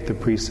undertake the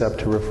precept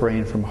to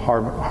refrain from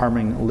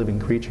harming living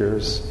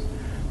creatures.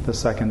 The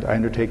second, I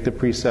undertake the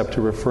precept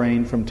to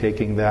refrain from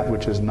taking that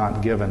which is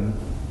not given.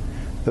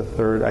 The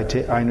third,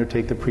 I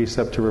undertake the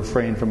precept to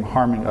refrain from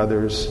harming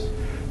others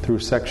through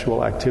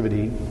sexual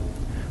activity.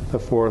 The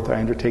fourth, I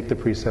undertake the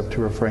precept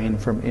to refrain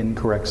from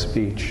incorrect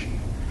speech.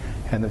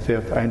 And the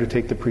fifth, I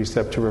undertake the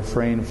precept to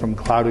refrain from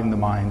clouding the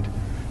mind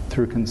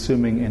through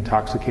consuming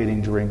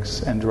intoxicating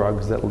drinks and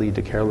drugs that lead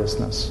to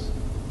carelessness.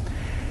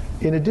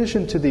 In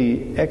addition to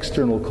the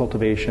external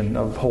cultivation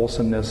of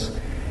wholesomeness,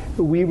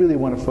 we really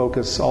want to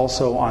focus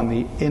also on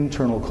the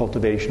internal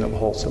cultivation of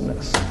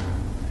wholesomeness.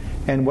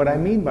 And what I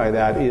mean by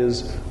that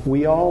is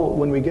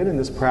when we get in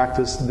this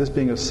practice, this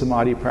being a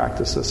samadhi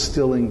practice, a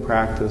stilling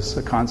practice,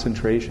 a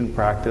concentration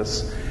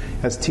practice,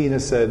 as Tina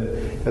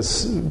said,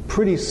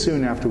 pretty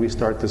soon after we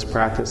start this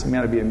practice, it may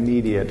not be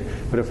immediate,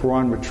 but if we're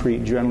on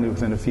retreat, generally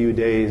within a few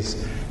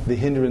days, the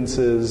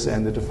hindrances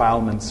and the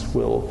defilements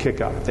will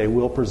kick up. They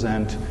will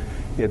present.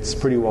 It's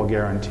pretty well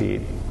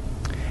guaranteed.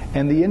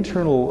 And the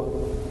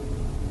internal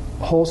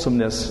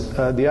wholesomeness,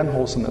 the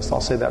unwholesomeness,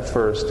 I'll say that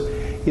first,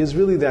 is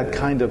really that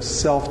kind of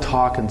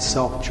self-talk and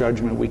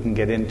self-judgment we can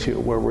get into,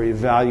 where we're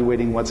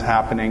evaluating what's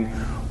happening,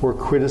 we're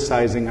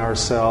criticizing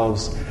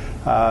ourselves.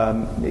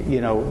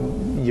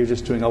 You're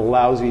just doing a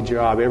lousy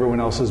job, everyone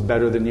else is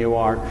better than you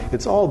are.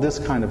 It's all this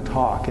kind of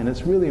talk, and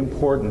it's really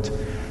important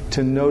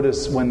to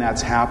notice when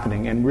that's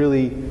happening and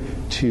really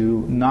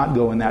to not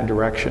go in that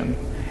direction.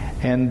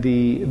 And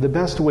the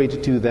best way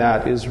to do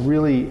that is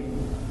really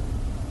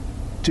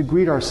to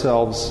greet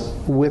ourselves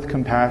with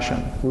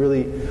compassion,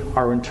 really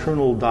our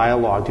internal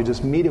dialogue, to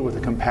just meet it with a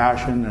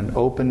compassion and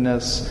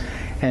openness,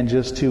 and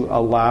just to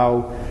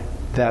allow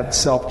that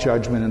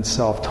self-judgment and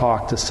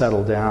self-talk to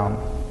settle down.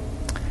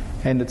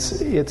 And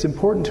it's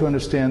important to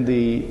understand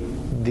the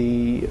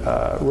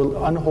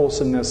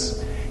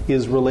unwholesomeness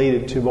is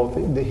related to both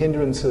the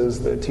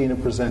hindrances that Tina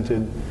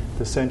presented,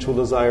 the sensual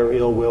desire,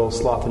 ill will,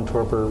 sloth and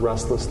torpor,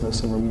 restlessness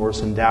and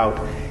remorse and doubt,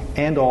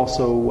 and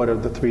also what are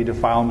the 3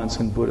 defilements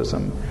in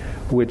Buddhism,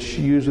 which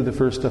usually the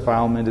first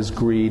defilement is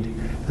greed.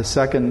 The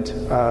second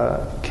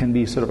can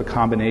be sort of a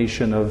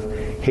combination of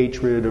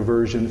hatred,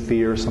 aversion,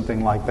 fear,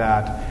 something like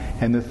that.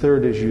 And the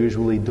third is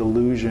usually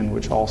delusion,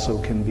 which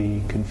also can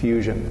be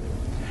confusion.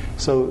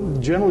 So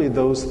generally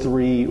those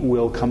 3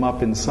 will come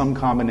up in some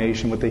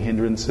combination with the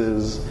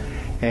hindrances,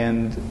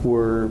 and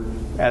we're,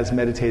 as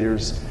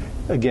meditators,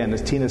 again,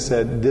 as Tina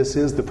said, this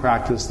is the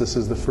practice, this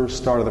is the first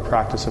start of the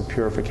practice of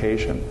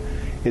purification.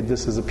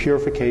 This is a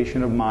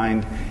purification of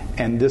mind,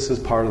 and this is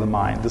part of the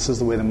mind. This is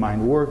the way the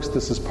mind works,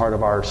 this is part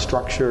of our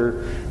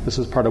structure, this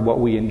is part of what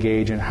we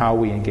engage and how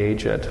we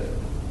engage it.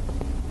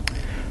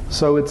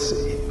 So it's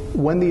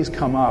when these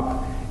come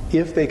up,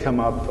 if they come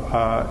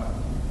up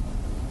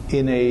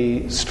in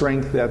a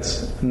strength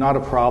that's not a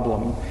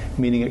problem,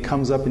 meaning it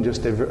comes up in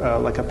just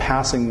like a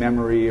passing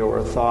memory or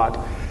a thought,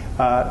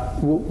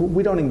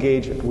 we don't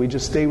engage it. We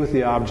just stay with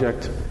the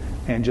object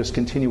and just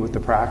continue with the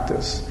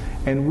practice.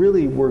 And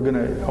really, we're going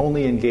to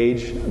only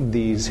engage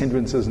these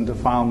hindrances and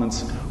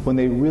defilements when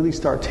they really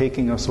start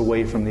taking us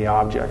away from the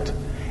object.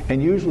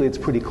 And usually it's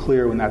pretty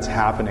clear when that's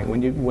happening.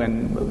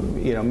 When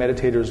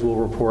meditators will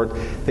report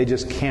they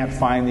just can't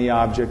find the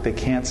object, they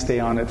can't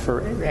stay on it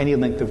for any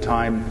length of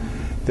time.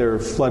 They're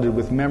flooded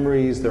with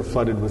memories, they're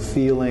flooded with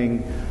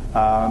feeling.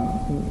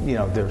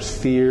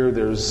 There's fear,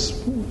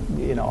 there's,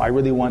 I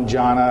really want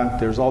jhana,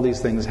 there's all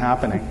these things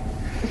happening.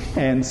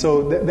 And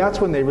so that's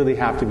when they really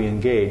have to be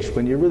engaged,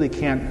 when you really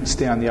can't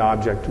stay on the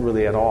object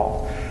really at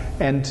all.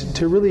 And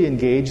to really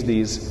engage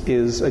these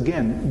is,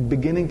 again,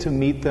 beginning to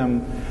meet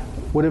them,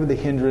 whatever the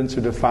hindrance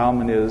or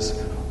defilement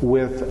is,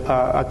 with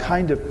a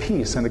kind of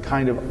peace and a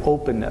kind of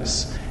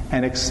openness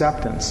and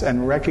acceptance,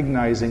 and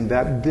recognizing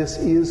that this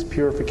is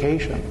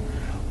purification.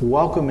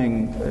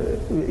 Welcoming,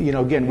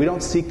 again, we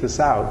don't seek this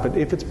out, but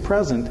if it's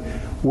present,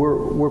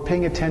 we're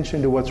paying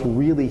attention to what's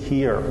really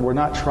here. We're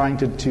not trying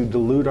to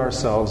delude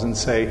ourselves and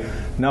say,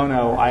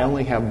 no, I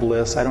only have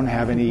bliss. I don't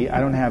have any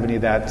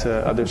of that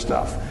other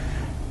stuff.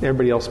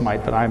 Everybody else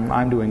might, but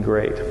I'm doing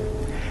great.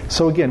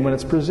 So again, when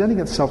it's presenting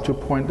itself to a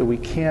point that we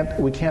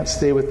can't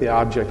stay with the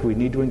object, we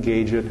need to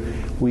engage it.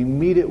 We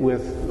meet it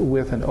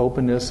with an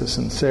openness, a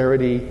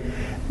sincerity.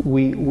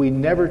 We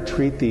never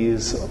treat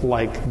these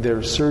like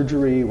they're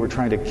surgery. We're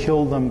trying to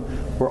kill them.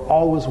 We're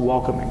always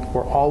welcoming.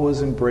 We're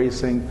always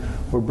embracing.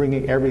 We're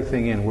bringing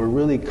everything in. We're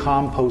really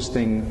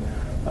composting,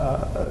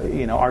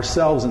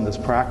 ourselves in this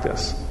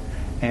practice,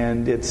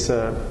 and it's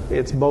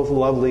both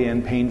lovely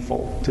and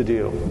painful to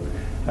do.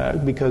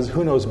 Because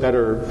who knows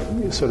better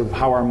sort of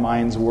how our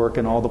minds work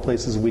and all the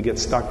places we get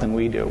stuck than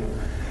we do.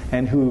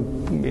 And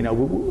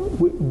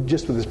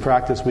just with this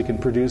practice, we can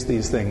produce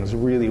these things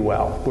really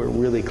well. We're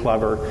really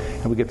clever,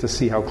 and we get to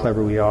see how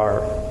clever we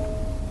are.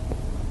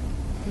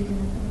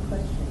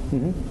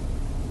 Question.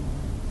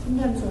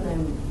 Sometimes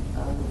when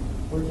I'm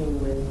working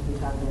with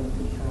Vitaka and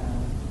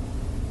Vichara,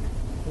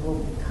 there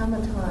will come a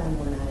time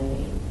when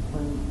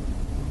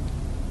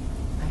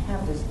I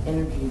have this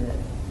energy that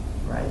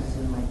rises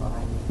in my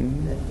body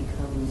that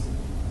becomes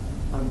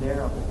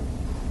unbearable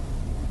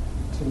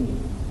to me.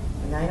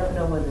 And I don't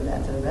know whether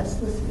that's a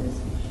restlessness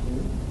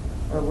issue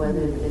or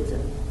whether it's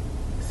a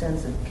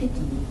sense of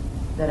pity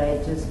that I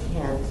just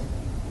can't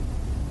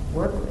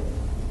work with.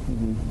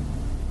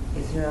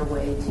 Is there a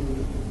way to...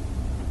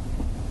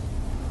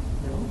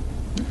 No?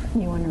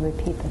 You want to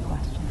repeat the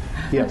question?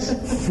 Yes.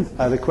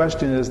 The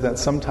question is that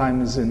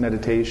sometimes in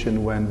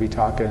meditation, when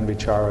vitaka and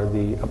vichara,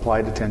 the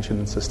applied attention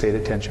and sustained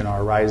attention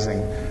are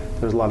arising,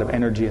 there's a lot of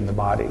energy in the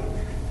body.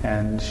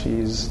 And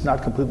she's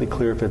not completely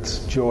clear if it's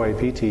joy,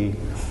 piti,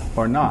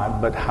 or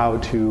not, but how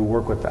to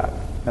work with that.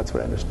 That's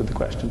what I understood the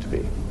question to be.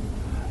 You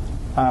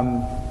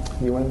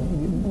want to...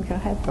 Go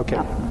ahead.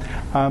 Okay.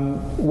 No.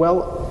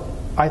 Well,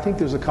 I think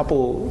there's a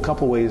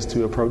couple ways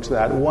to approach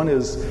that. One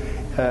is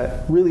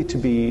really to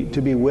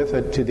be with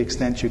it to the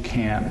extent you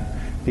can,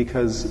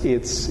 because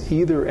it's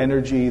either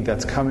energy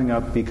that's coming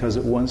up because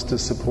it wants to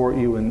support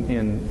you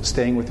in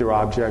staying with your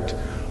object,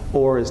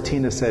 or as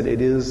Tina said,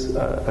 it is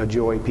a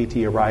joy,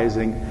 piti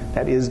arising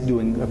that is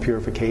doing a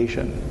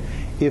purification.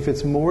 If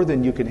it's more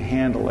than you can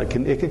handle, it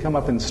can come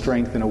up in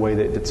strength in a way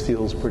that it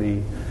feels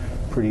pretty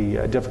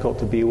difficult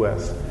to be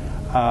with.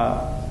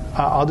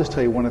 I'll just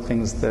tell you one of the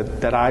things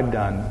that I've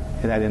done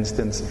in that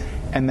instance,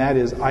 and that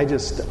is I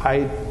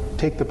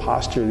take the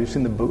posture. You've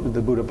seen the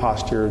Buddha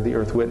posture, the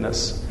earth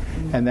witness,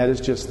 and that is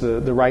just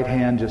the right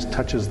hand just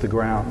touches the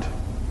ground.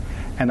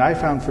 And I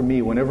found for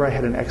me, whenever I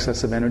had an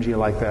excess of energy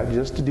like that,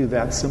 just to do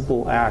that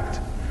simple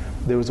act,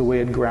 there was a way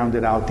it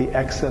grounded out the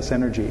excess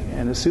energy.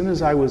 And as soon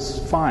as I was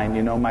fine,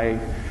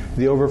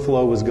 the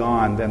overflow was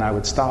gone, then I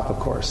would stop, of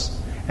course.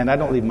 And I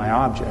don't leave my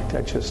object.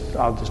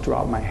 I'll just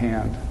drop my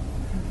hand.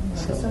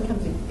 So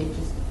sometimes it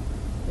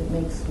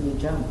makes me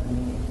jump. I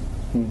mean,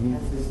 it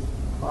has this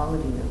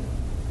quality of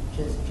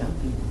just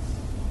jumpiness.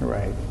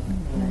 Right.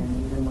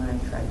 And even when I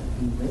try to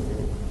be with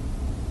it,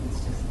 it's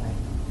just like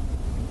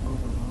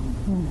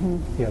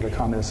overwhelming. Yeah, the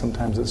comment is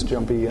sometimes it's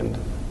jumpy and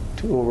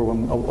too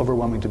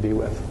overwhelming to be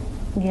with.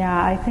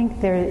 Yeah, I think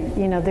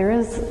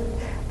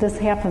this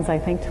happens, I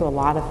think, to a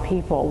lot of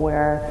people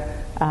where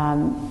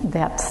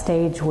that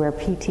stage where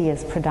PT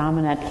is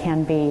predominant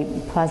can be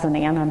pleasant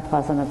and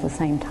unpleasant at the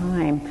same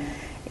time.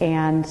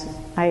 And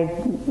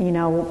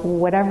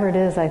whatever it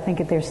is, I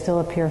think there's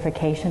still a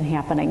purification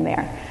happening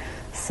there.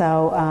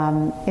 So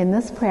in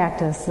this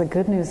practice, the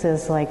good news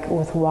is, like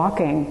with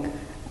walking,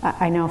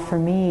 I know for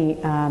me,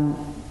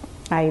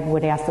 I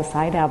would ask the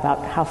Sayadaw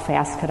about how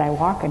fast could I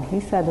walk, and he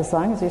said, as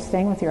long as you're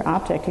staying with your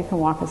object, you can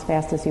walk as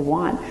fast as you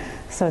want.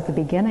 So at the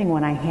beginning,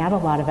 when I had a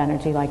lot of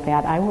energy like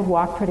that, I would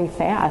walk pretty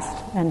fast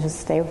and just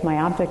stay with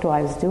my object while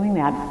I was doing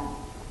that,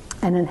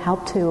 and then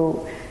help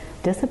to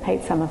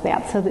dissipate some of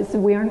that. So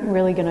we aren't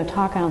really going to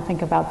talk, I don't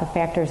think, about the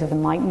factors of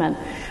enlightenment,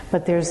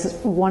 but there's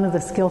one of the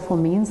skillful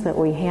means that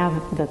we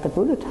have that the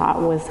Buddha taught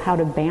was how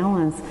to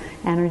balance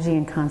energy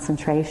and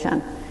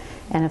concentration.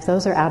 And if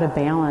those are out of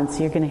balance,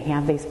 you're going to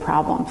have these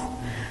problems.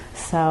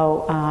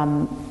 So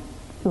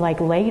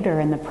like later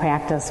in the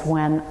practice,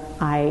 when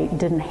I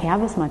didn't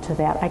have as much of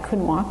that, I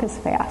couldn't walk as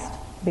fast.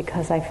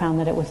 because I found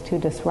that it was too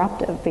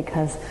disruptive,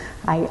 because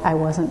I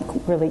wasn't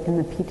really in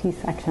the PT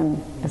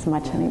section as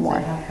much anymore. I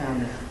have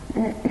found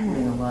that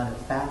doing a lot of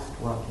fast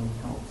walking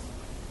helps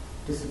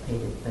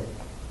dissipate it, but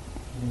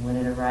when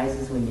it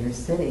arises when you're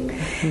sitting.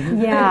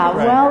 Yeah,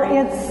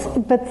 well,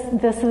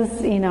 but this is,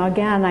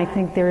 again, I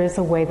think there is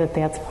a way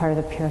that's part of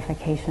the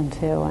purification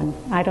too, and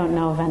I don't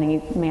know of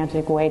any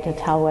magic way to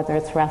tell whether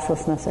it's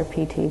restlessness or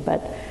PT,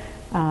 but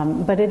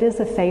it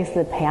is a phase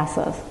that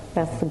passes.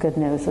 That's the good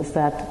news, is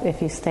that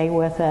if you stay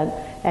with it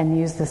and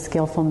use the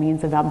skillful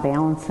means about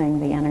balancing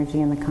the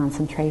energy and the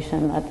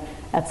concentration, that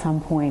at some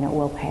point it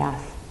will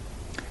pass.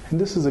 And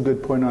this is a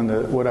good point on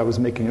what I was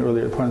making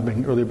earlier,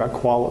 about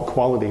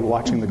quality,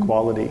 watching the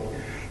quality.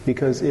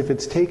 Because if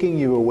it's taking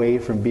you away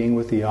from being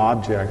with the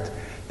object,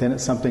 then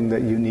it's something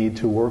that you need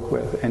to work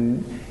with.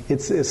 And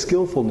it's a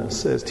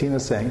skillfulness, as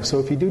Tina's saying. So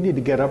if you do need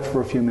to get up for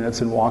a few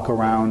minutes and walk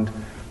around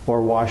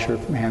or wash your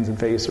hands and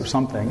face or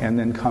something and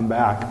then come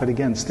back, but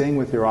again, staying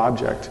with your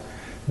object,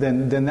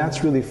 then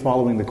that's really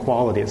following the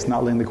quality. It's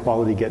not letting the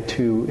quality get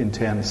too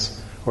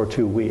intense or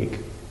too weak.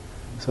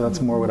 So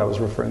that's more what I was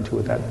referring to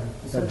with that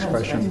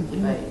expression.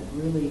 If I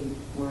really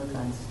work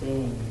on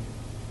staying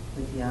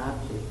with the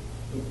object,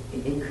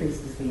 it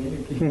increases the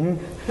energy.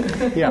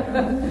 Mm-hmm.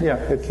 Yeah,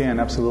 it can,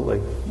 absolutely.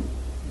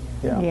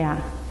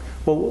 Yeah.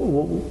 Well,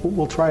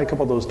 we'll try a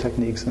couple of those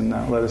techniques and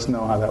let us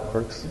know how that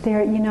works.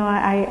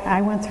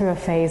 I went through a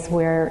phase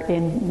where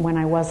when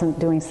I wasn't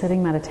doing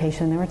sitting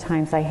meditation, there were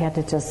times I had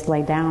to just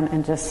lay down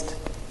and just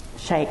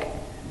shake.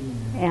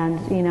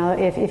 And,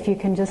 if you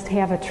can just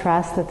have a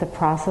trust that the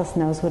process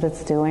knows what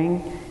it's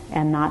doing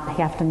and not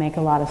have to make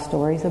a lot of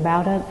stories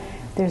about it,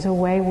 there's a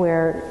way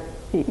where,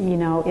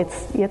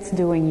 it's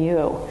doing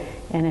you.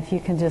 And if you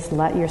can just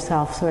let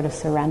yourself sort of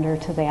surrender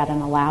to that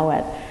and allow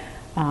it,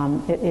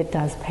 it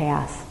does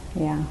pass.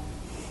 Yeah.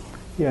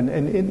 Yeah, and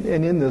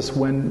in this,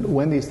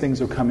 when these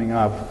things are coming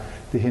up,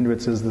 the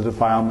hindrances, the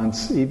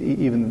defilements,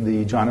 even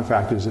the jhana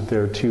factors, if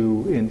they're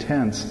too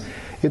intense,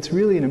 it's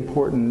really an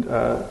important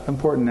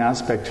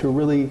aspect to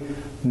really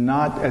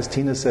not, as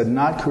Tina said,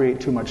 not create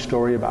too much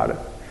story about it.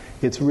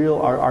 It's real.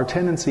 Our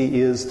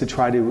tendency is to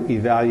try to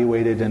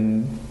evaluate it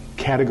and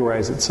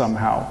categorize it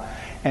somehow.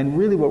 And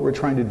really what we're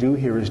trying to do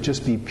here is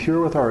just be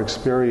pure with our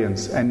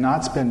experience and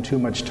not spend too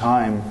much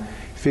time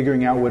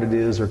figuring out what it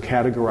is or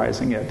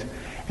categorizing it.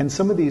 And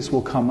some of these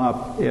will come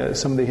up,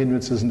 some of the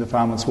hindrances and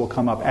defilements will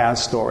come up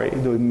as story,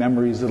 the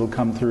memories that will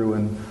come through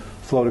and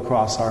float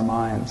across our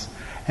minds.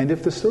 And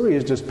if the story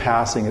is just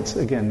passing, it's,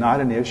 again,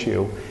 not an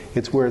issue.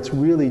 It's where it's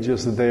really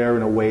just there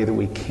in a way that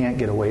we can't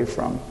get away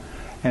from.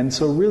 And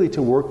so really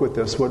to work with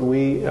this, what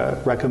we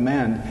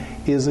recommend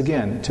is,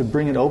 again, to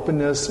bring an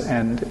openness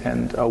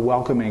and a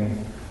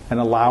welcoming and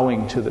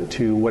allowing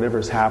to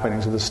whatever's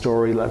happening, to the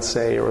story, let's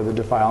say, or the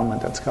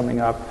defilement that's coming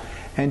up,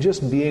 and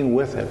just being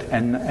with it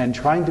and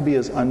trying to be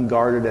as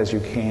unguarded as you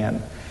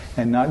can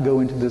and not go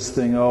into this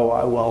thing,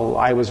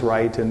 I was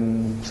right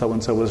and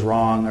so-and-so was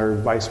wrong, or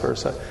vice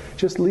versa.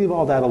 Just leave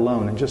all that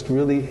alone and just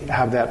really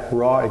have that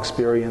raw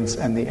experience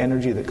and the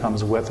energy that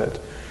comes with it.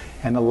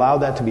 And allow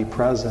that to be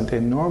present.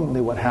 And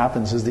normally what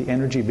happens is the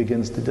energy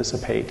begins to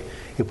dissipate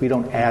if we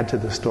don't add to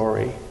the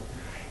story.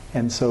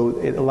 And so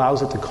it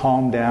allows it to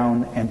calm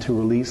down and to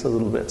release a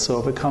little bit. So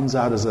if it comes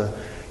out as a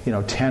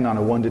 10 on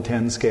a 1 to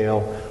 10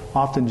 scale,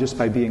 often just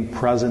by being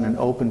present and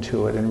open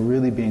to it and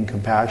really being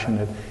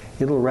compassionate,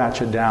 it'll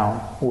ratchet down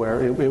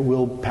where it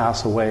will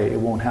pass away. It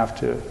won't have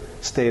to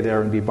stay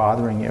there and be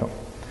bothering you.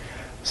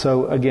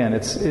 So again,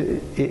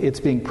 it's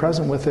being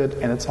present with it,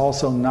 and it's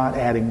also not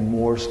adding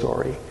more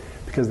story,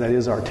 because that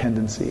is our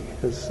tendency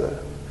as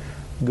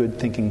good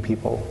thinking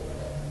people.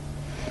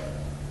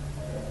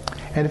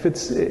 And if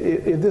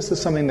this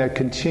is something that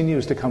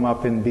continues to come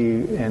up and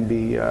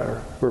be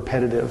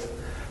repetitive,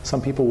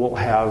 some people will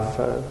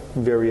have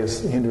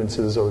various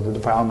hindrances or the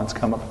defilements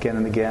come up again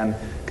and again,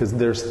 because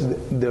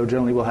they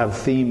generally will have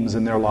themes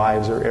in their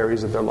lives or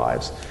areas of their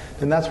lives.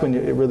 And that's when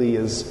it really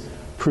is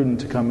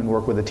prudent to come and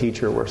work with a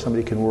teacher where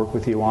somebody can work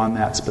with you on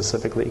that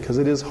specifically, because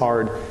it is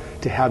hard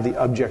to have the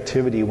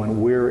objectivity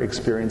when we're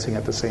experiencing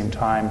at the same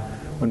time,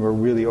 when we're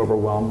really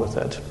overwhelmed with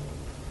it.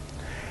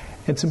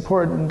 It's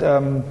important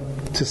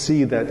to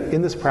see that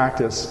in this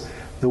practice,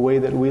 the way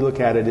that we look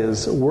at it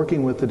is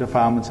working with the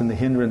defilements and the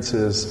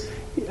hindrances,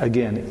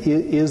 again,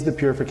 is the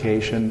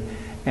purification.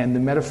 And the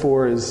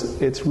metaphor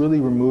is, it's really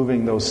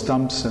removing those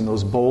stumps and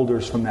those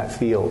boulders from that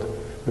field.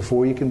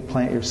 Before you can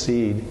plant your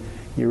seed,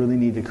 you really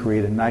need to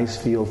create a nice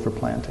field for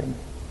planting.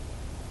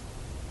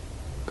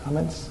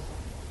 Comments?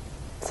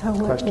 So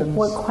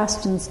what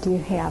questions do you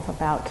have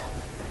about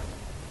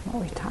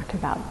what we talked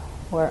about,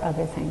 or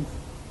other things?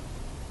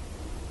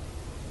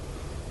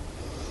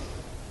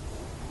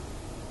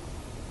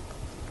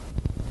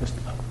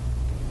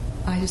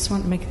 I just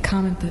want to make a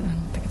comment that I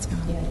don't think it's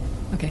gone. Yeah.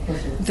 Okay.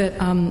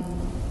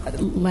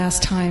 That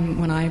last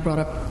time when I brought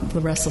up the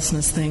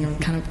restlessness thing, or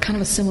kind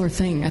of a similar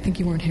thing, I think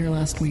you weren't here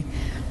last week.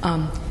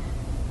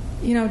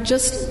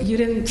 Just, you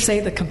didn't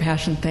say the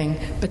compassion thing,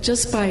 but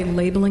just by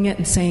labeling it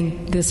and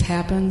saying this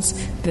happens,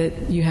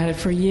 that you had it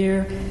for a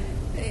year,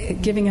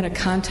 giving it a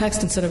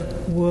context instead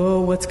of,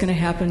 whoa, what's going to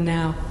happen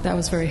now? That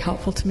was very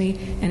helpful to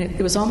me. And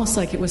it was almost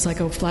like it was like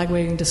a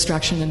flag-waving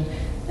distraction,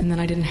 and then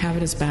I didn't have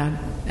it as bad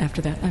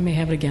after that. I may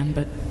have it again,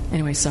 but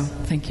anyway, so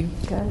thank you.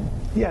 Good.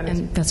 Yeah,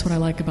 and that's what I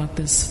like about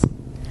this,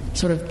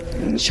 sort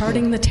of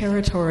charting the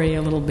territory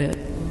a little bit.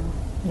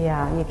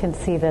 Yeah, you can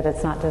see that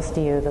it's not just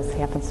you. This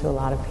happens to a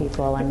lot of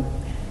people, and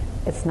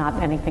it's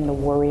not anything to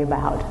worry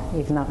about,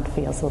 even though it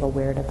feels a little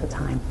weird at the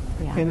time.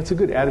 Yeah. And it's a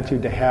good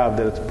attitude to have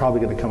that it's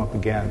probably going to come up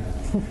again,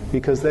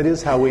 because that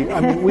is how we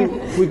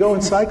we go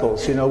in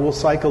cycles. We'll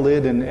cycle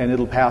it, and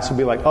it'll pass. We'll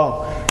be like,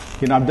 oh,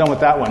 I'm done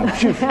with that one.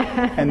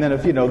 And then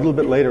if a little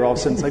bit later, all of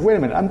a sudden it's like, wait a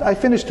minute, I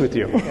finished with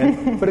you.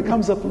 But it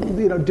comes up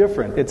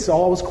different. It's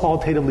always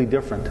qualitatively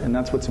different, and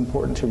that's what's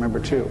important to remember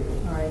too.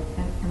 All right,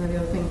 and then the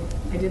other thing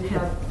I did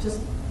have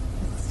just.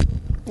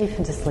 You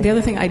can just leave. The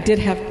other thing I did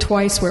have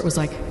twice where it was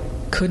like,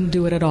 couldn't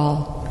do it at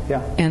all.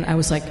 Yeah. And I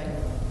was like,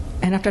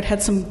 and after I'd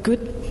had some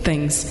good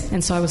things,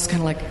 and so I was kind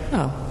of like,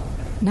 oh,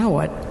 now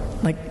what?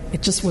 Like,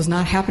 it just was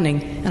not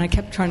happening. And I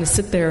kept trying to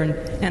sit there,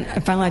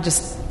 and finally I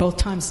just, both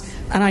times,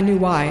 and I knew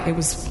why. It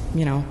was,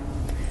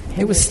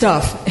 it was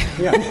stuff.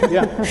 Yeah.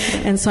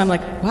 And so I'm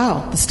like,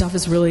 wow, the stuff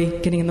is really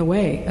getting in the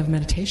way of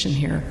meditation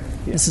here.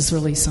 Yeah. This is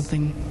really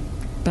something,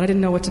 but I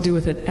didn't know what to do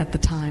with it at the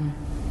time.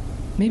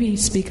 Maybe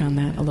speak on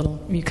that a little.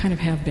 You kind of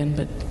have been,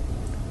 but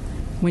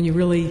when you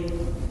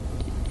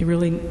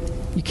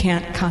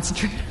can't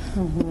concentrate.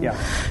 Mm-hmm. Yeah.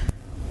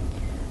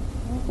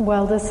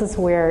 Well, this is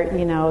where,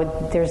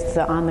 there's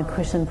the on the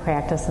cushion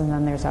practice, and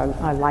then there's a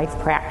life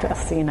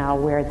practice,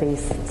 where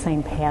these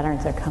same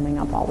patterns are coming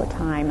up all the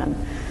time. And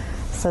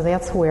so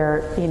that's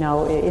where,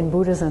 in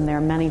Buddhism, there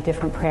are many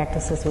different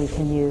practices we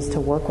can use to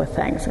work with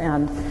things.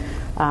 And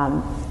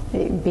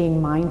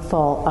being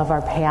mindful of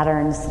our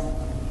patterns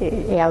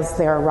as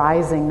they're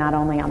arising, not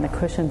only on the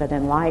cushion, but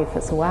in life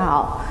as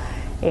well.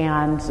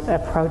 And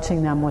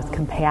approaching them with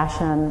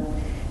compassion,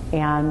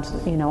 and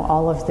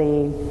all of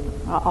the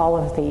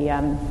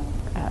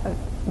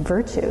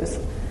virtues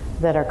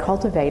that are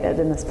cultivated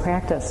in this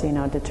practice.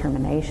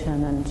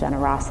 Determination and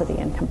generosity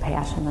and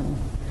compassion. And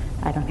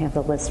I don't have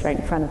the list right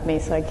in front of me,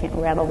 so I can't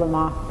rattle them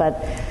off. But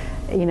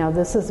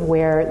this is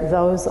where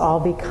those all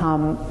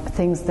become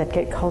things that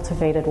get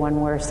cultivated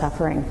when we're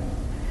suffering.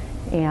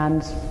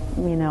 And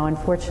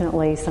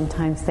unfortunately,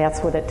 sometimes that's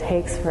what it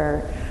takes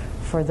for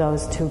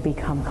those to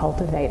become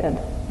cultivated.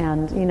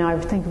 And, I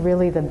think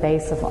really the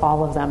base of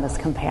all of them is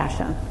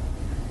compassion,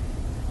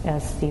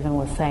 as Stephen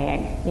was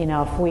saying.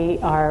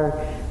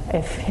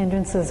 If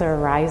hindrances are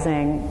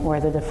arising, or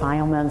the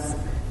defilements,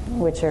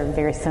 which are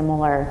very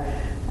similar,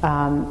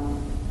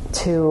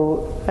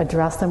 to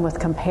address them with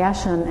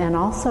compassion. And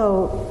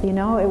also,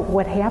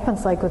 what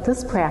happens, like with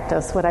this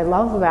practice, what I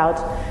love about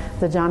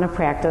the Jhana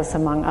practice,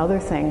 among other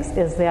things,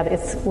 is that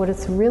what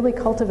it's really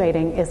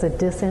cultivating is a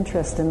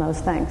disinterest in those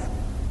things.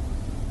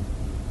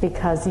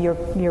 Because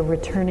you're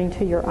returning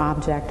to your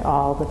object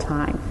all the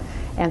time.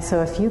 And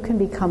so if you can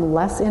become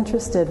less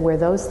interested where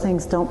those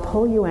things don't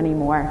pull you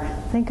anymore,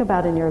 think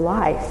about in your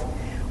life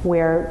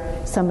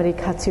where somebody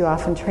cuts you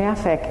off in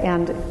traffic,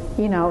 and,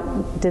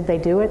 did they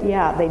do it?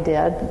 Yeah, they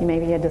did.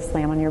 Maybe you had to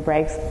slam on your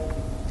brakes.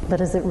 But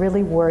is it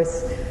really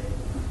worth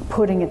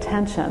putting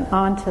attention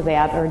onto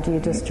that, or do you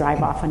just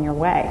drive off on your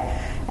way?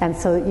 And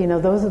so,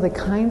 those are the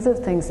kinds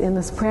of things in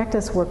this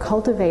practice we're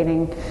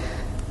cultivating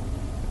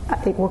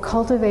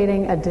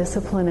a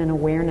discipline and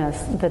awareness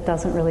that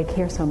doesn't really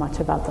care so much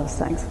about those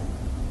things.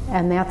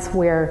 And that's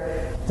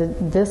where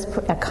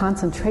a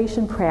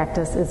concentration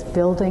practice is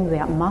building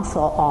that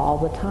muscle all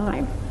the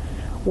time.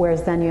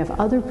 Whereas then you have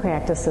other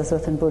practices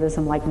within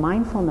Buddhism, like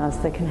mindfulness,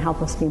 that can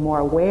help us be more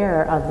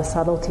aware of the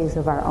subtleties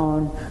of our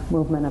own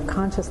movement of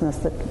consciousness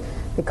that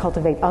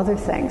cultivate other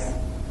things.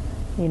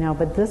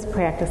 But this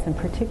practice in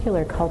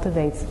particular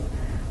cultivates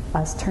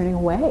us turning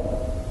away.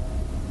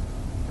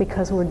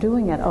 Because we're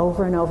doing it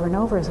over and over and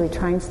over as we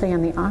try and stay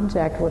on the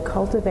object, we're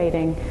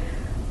cultivating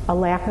a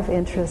lack of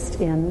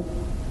interest in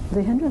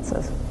the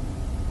hindrances,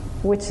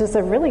 which is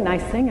a really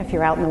nice thing if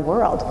you're out in the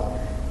world.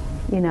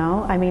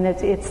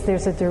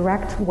 There's a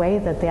direct way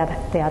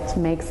that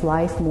makes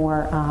life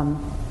more,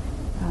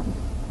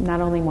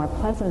 not only more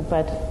pleasant,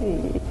 but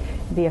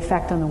the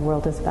effect on the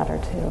world is better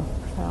too.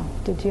 So,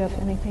 did you have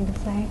anything to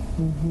say?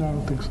 No, I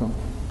don't think so.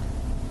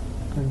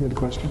 Can I get a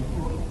question?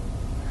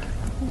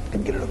 I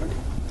can get it over.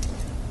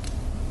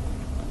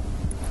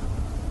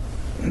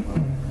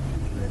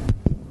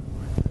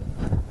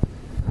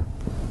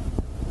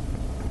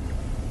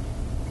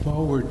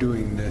 While we're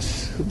doing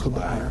this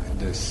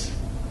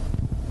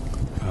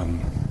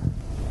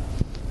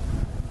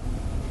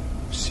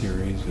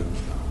series of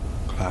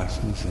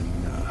classes and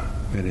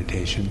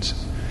meditations,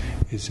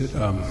 is it?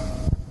 I'm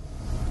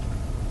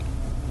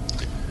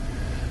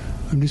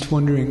just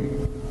wondering: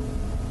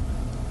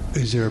 do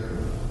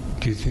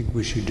you think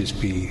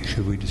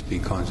should we just be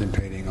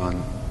concentrating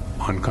on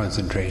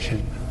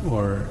concentration,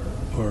 or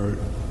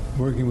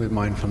working with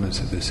mindfulness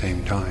at the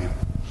same time?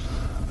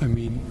 I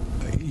mean,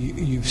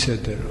 you've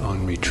said that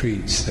on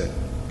retreats that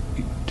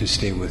to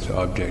stay with the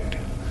object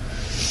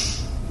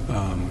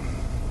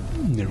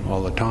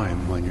all the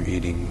time when you're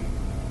eating,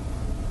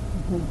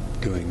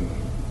 doing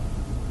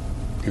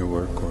your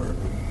work or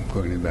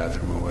going to the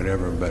bathroom or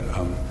whatever. But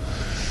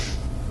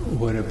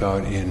what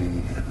about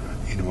in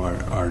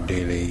our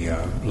daily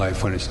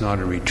life when it's not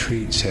a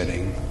retreat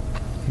setting?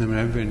 I mean,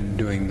 I've been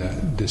doing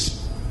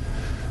this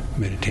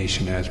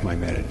meditation as my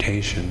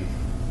meditation,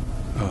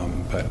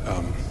 but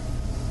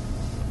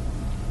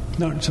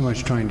not so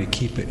much trying to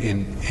keep it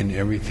in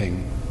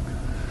everything.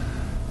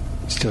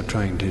 Still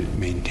trying to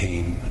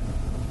maintain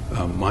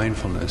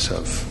mindfulness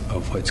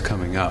of what's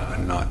coming up,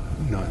 and not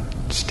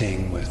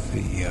staying with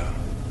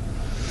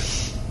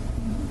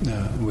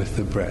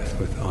the breath,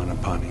 with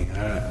anapanasati,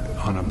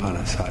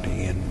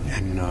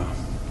 and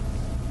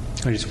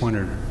I just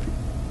wondered,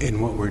 in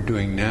what we're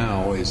doing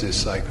now, is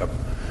this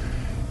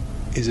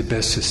is it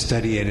best to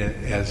study it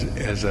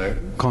as a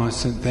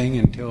constant thing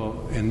and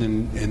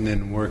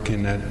then work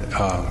in it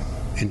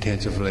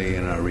intensively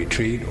in a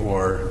retreat,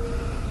 or?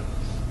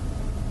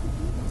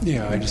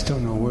 Yeah, I just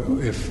don't know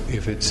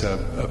if it's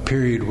a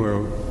period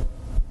where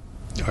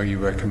are you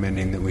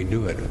recommending that we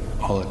do it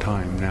all the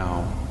time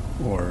now,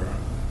 or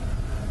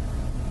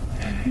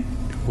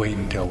wait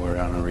until we're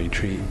on a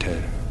retreat to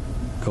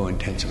go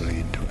intensively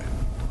into it?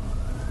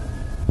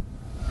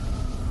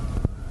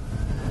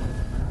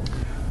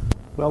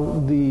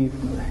 Well, the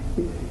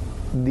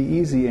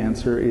easy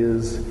answer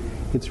is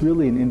it's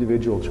really an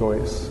individual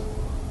choice.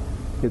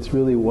 It's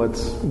really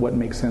what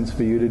makes sense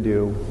for you to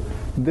do.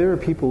 There are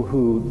people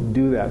who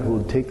do that, who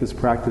will take this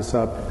practice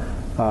up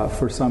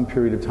for some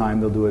period of time.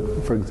 They'll do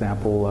it, for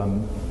example,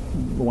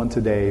 once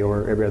a day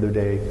or every other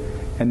day,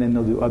 and then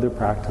they'll do other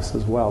practice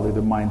as well,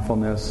 either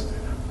mindfulness.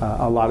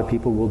 A lot of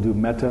people will do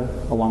metta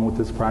along with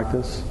this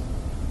practice.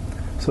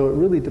 So it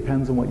really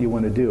depends on what you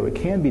want to do. It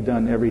can be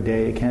done every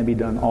day. It can be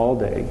done all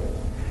day.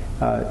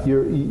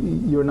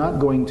 You're not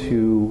going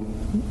to.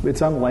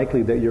 It's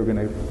unlikely that you're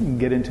going to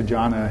get into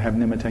jhana, have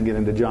nimitta, and get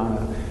into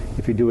jhana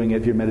if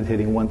you're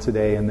meditating once a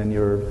day and then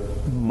you're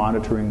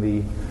monitoring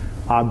the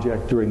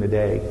object during the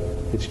day.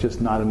 It's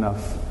just not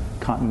enough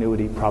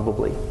continuity,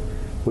 probably,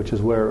 which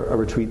is where a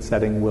retreat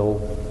setting will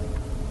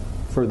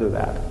further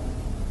that.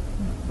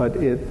 But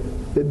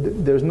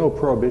there's no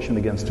prohibition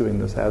against doing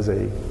this as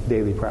a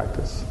daily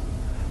practice.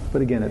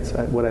 But again, it's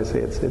what I say.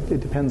 It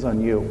depends on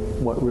you,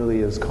 what really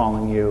is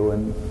calling you,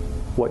 and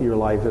what your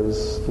life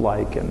is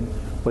like, and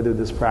whether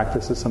this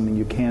practice is something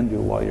you can do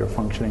while you're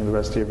functioning the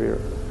rest of your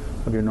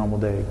normal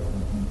day.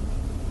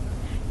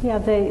 Yeah,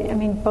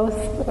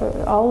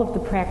 all of the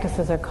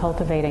practices are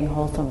cultivating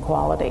wholesome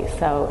qualities.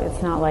 So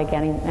it's not like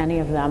any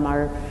of them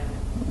are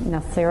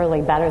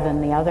necessarily better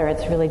than the other.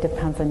 It really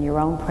depends on your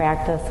own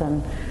practice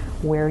and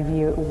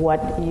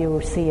what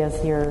you see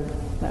as your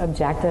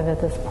objective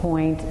at this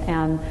point.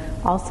 And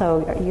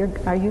also,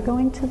 are you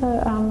going to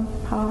the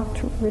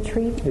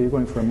retreat? Yeah, you're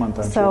going for a month,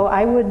 aren't you? So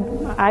I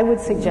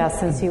would suggest,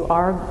 since you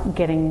are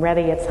getting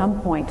ready at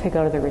some point to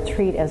go to the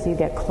retreat, as you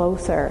get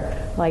closer,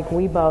 like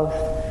we both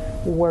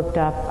worked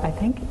up, I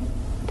think,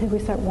 did we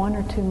start 1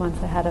 or 2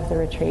 months ahead of the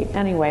retreat?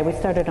 Anyway, we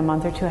started a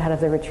month or two ahead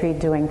of the retreat,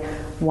 doing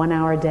 1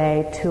 hour a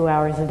day, 2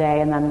 hours a day,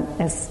 and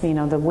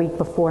then the week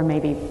before,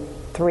 maybe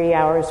 3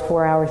 hours,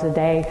 4 hours a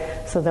day,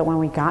 so that when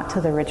we got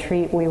to the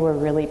retreat, we were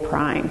really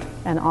primed.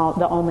 And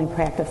the only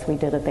practice we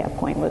did at that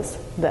point was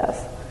this.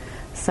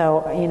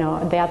 So,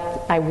 that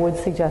I would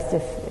suggest,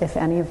 if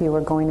any of you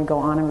are going to go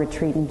on a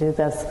retreat and do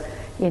this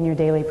in your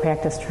daily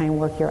practice, try and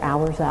work your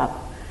hours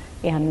up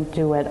and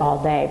do it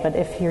all day. But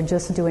if you're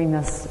just doing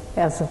this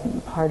as a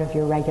part of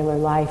your regular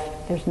life,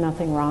 there's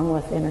nothing wrong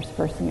with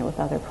interspersing it with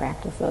other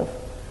practices.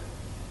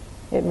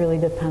 It really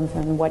depends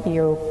on what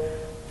you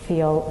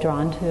feel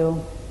drawn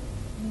to.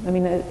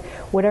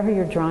 Whatever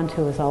you're drawn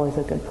to is always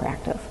a good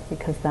practice,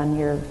 because then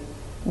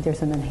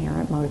there's an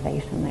inherent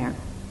motivation there.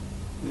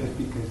 Yes,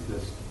 because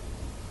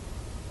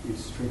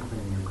it's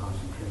strengthening your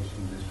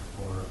concentration just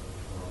for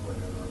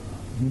whatever.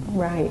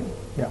 Right.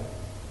 Yeah.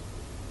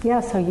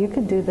 Yeah, so you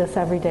could do this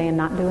every day and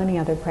not do any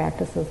other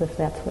practices if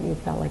that's what you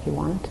felt like you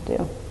wanted to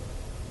do.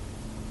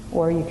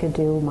 Or you could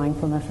do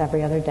mindfulness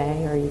every other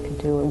day, or you could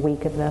do a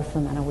week of this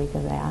and then a week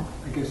of that.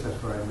 I guess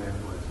that's what I meant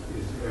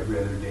is every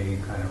other day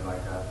kind of like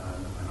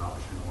an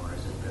option, or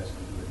is it best to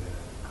do it in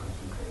a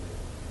concentrated?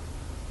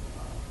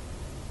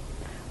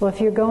 Well,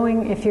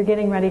 if you're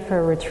getting ready for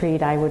a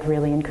retreat, I would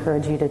really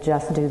encourage you to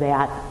just do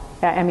that.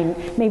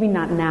 Maybe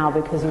not now,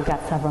 because you've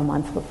got several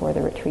months before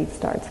the retreat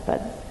starts,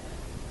 but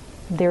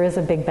there is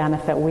a big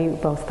benefit. We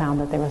both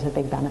found that there was a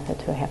big benefit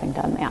to having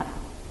done that.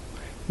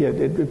 Yeah,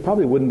 it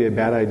probably wouldn't be a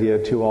bad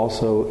idea to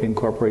also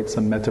incorporate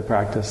some metta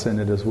practice in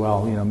it as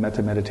well.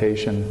 Metta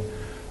meditation,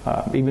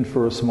 even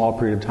for a small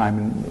period of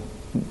time,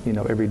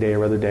 every day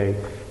or other day,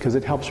 because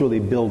it helps really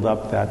build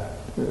up that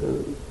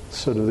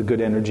sort of the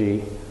good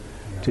energy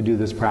to do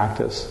this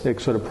practice. It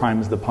sort of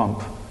primes the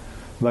pump.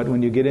 But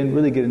when you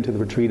really get into the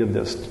retreat of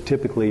this,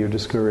 typically you're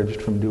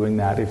discouraged from doing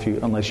that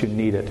unless you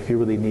need it, if you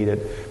really need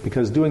it,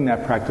 because doing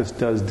that practice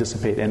does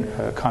dissipate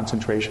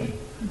concentration.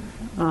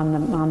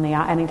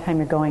 Anytime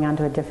you're going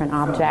onto a different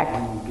object.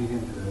 When you get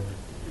into the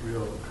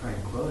real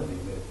tranquility,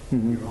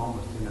 you're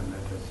almost in a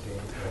metta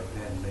state, but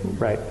then later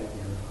Right.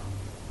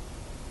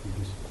 you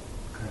just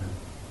kind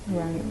of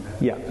Right.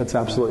 Yeah, that's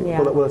absolutely.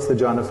 Yeah. Well, that's the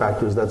jhana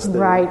factors. That's the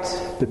Right.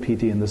 the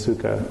piti and the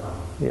sukha.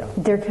 Yeah.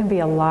 There can be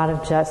a lot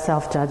of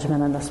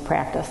self-judgment in this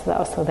practice,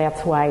 though, so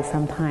that's why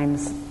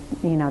sometimes,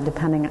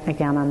 depending,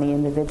 again, on the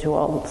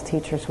individual,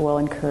 teachers will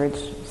encourage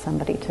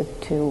somebody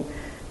to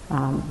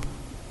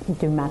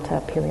do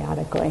metta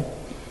periodically.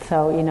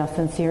 So,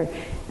 since you're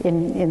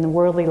in the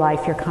worldly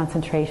life, your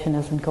concentration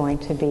isn't going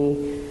to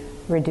be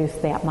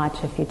reduced that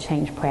much if you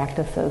change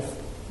practices.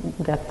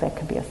 That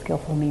could be a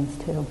skillful means,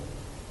 too.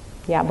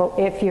 Yeah, but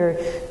if you're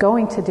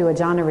going to do a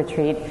jhana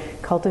retreat,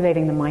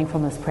 cultivating the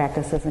mindfulness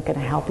practice isn't going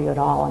to help you at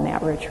all in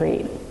that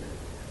retreat,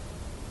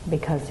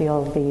 because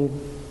you'll be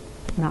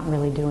not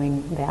really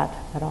doing that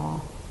at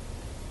all,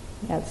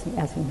 as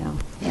you know.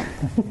 Yeah.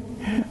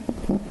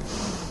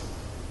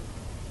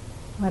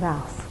 What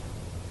else?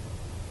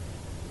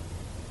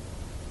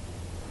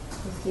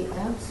 Is the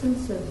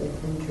absence of the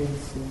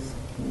hindrances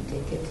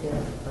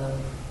indicative of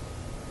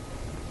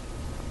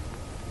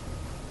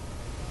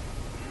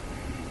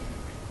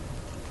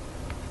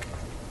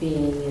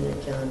being in a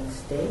jhana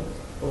state,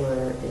 or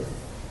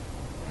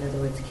in other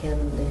words, can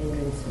the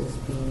hindrances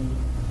be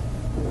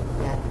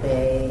at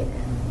bay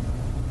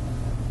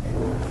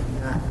and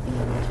not be in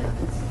a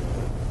jhana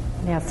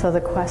state? Yeah, so the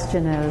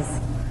question is,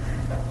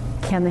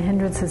 can the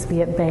hindrances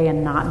be at bay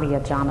and not be a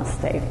jhana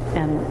state?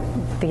 And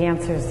the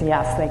answer is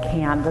yes, they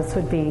can.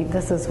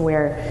 This is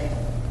where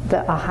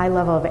a high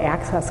level of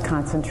access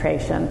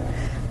concentration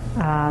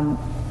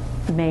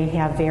may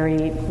have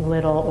very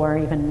little, or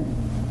even,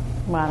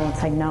 well, I won't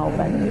say no,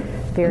 but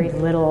very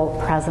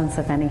little presence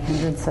of any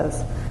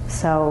hindrances.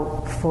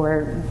 So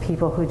for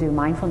people who do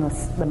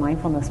mindfulness, the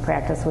mindfulness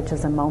practice, which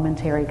is a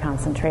momentary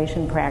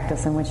concentration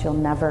practice in which you'll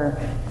never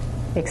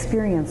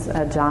experience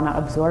a jhana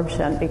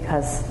absorption,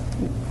 because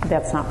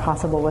that's not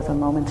possible with a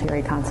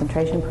momentary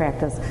concentration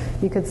practice,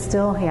 you could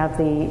still have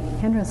the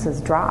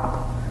hindrances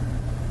drop.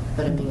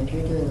 But I mean, if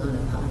you're doing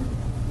anapana,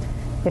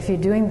 if you're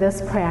doing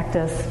this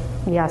practice,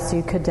 yes,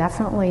 you could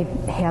definitely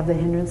have the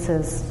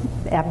hindrances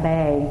at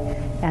bay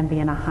and be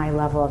in a high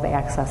level of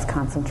access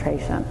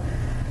concentration.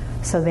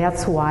 So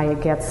that's why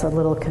it gets a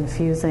little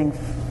confusing.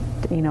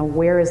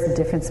 Where is the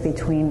difference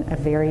between a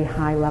very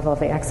high level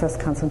of access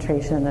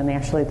concentration and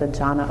actually the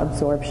jhana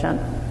absorption?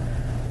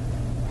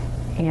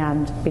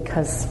 And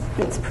because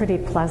it's pretty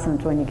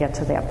pleasant when you get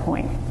to that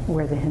point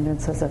where the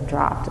hindrances have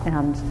dropped,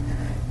 and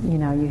you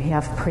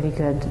have pretty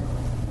good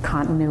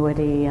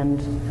continuity,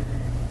 and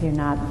you're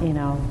not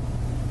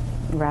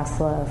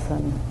restless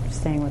and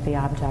staying with the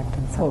object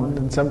and so on.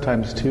 And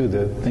sometimes too,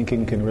 the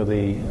thinking can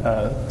really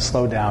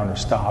slow down or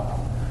stop.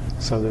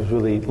 So there's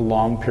really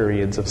long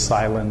periods of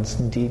silence,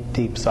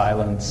 deep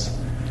silence,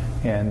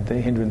 and the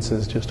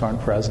hindrances just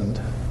aren't present.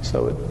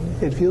 So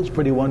it feels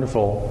pretty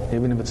wonderful,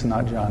 even if it's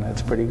not jhana.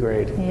 It's pretty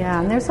great. Yeah,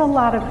 and there's a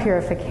lot of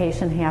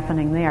purification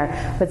happening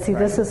there. But see,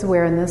 This is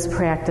where in this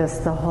practice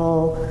the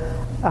whole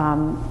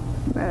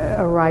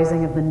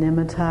arising of the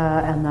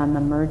nimitta and then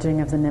the merging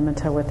of the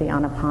nimitta with the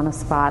anapana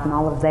spot and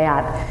all of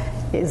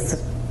that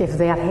is, if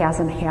that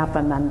hasn't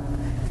happened, then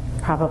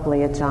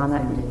probably a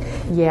jhana.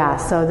 Yeah,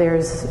 so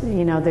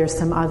there's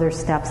some other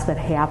steps that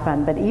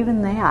happen, but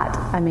even that,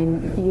 I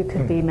mean, you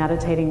could be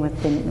meditating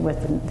with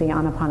the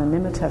anapana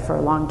nimitta for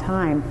a long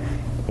time.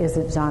 Is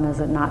it jhana? Is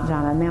it not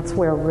jhana? And that's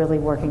where really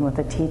working with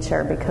a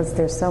teacher, because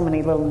there's so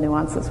many little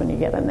nuances when you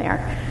get in there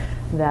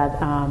that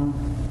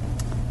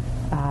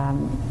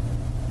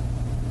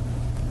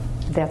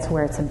that's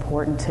where it's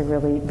important to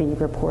really be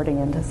reporting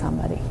into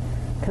somebody.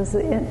 Because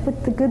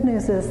the good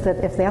news is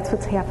that if that's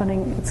what's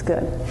happening, it's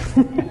good.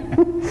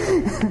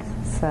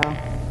 So,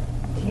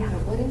 Yeah,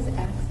 what is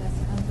access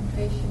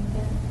concentration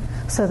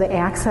then? So the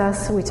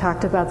access, we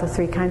talked about the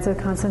three kinds of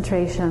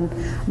concentration.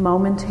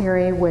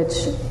 Momentary,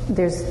 which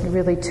there's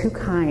really two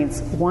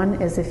kinds.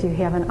 One is if you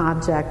have an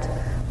object,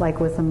 like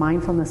with the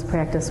mindfulness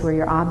practice, where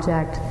your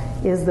object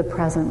is the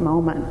present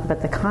moment,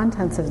 but the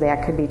contents of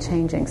that could be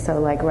changing.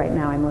 So like right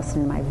now I'm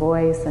listening to my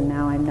voice, and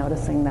now I'm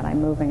noticing that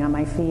I'm moving on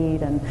my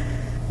feet, and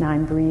now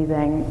I'm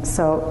breathing.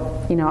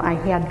 So, I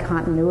had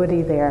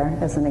continuity there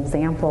as an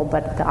example,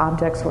 but the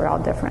objects were all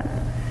different.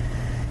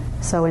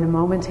 So in a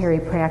momentary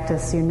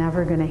practice, you're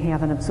never going to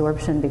have an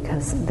absorption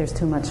because there's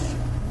too much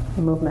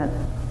movement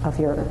of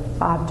your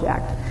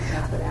object.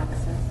 That's what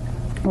access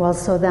comes. Well,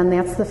 so then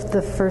that's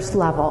the first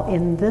level.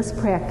 In this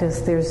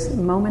practice, there's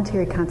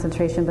momentary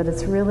concentration, but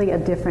it's really a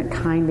different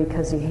kind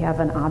because you have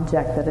an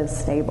object that is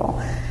stable.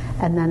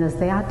 And then as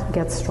that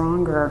gets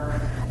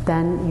stronger,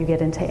 then you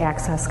get into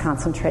access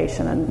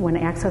concentration. And when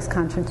access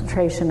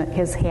concentration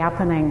is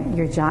happening,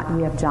 you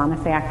have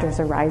jhana factors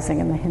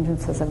arising and the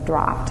hindrances have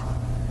dropped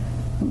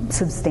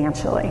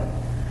substantially.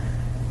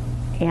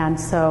 And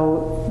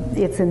so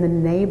it's in the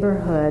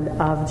neighborhood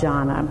of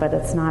jhana, but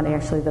it's not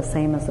actually the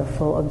same as a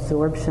full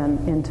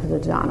absorption into the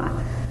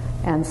jhana.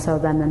 And so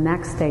then the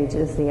next stage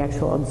is the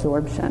actual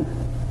absorption.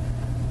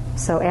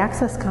 So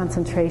access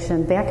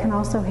concentration, that can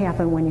also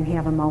happen when you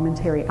have a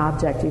momentary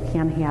object. You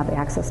can have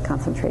access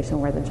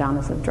concentration where the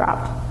jhanas have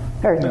dropped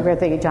or where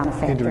the jhana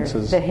factors,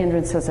 Hindrances. the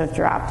hindrances have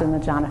dropped and the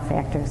jhana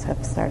factors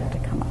have started to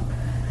come up.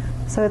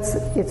 So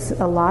it's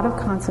a lot of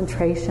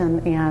concentration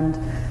and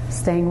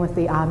staying with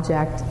the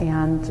object,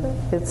 and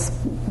it's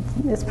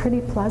pretty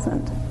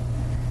pleasant.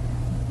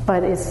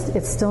 But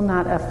it's still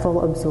not a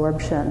full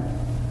absorption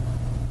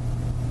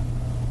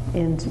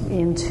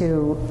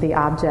into the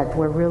object,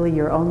 where really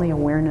your only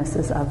awareness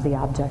is of the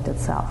object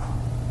itself.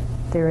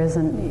 There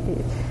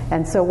isn't,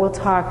 and so we'll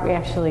talk,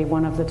 actually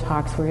one of the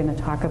talks we're going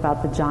to talk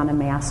about the jhana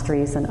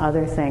masteries and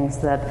other things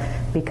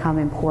that become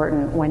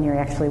important when you're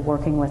actually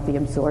working with the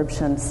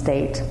absorption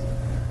state.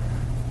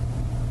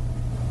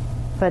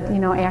 But,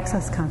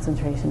 access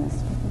concentration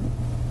is,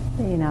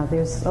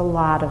 there's a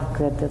lot of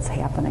good that's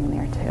happening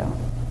there too.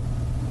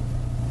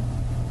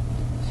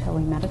 Shall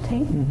we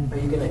meditate? Are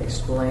you going to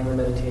explain the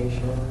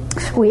meditation?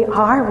 We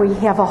are. We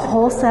have a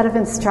whole set of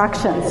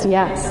instructions,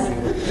 yes.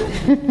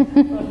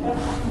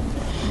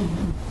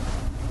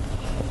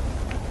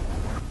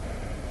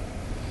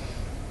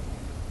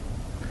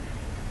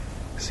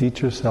 Seat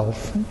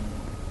yourself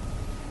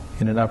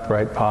in an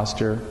upright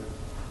posture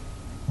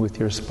with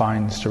your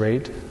spine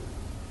straight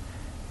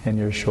and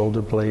your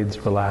shoulder blades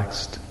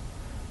relaxed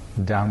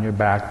down your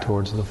back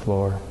towards the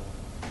floor,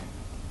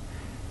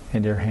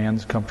 and your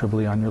hands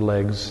comfortably on your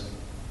legs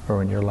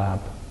or in your lap.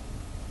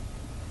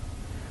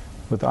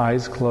 With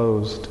eyes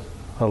closed,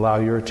 allow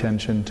your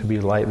attention to be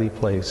lightly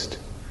placed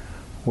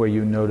where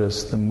you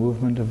notice the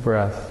movement of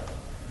breath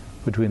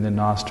between the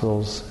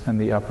nostrils and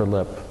the upper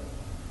lip,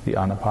 the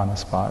Anapana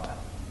spot.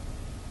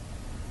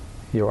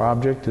 Your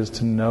object is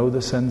to know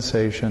the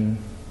sensation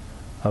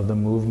of the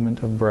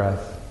movement of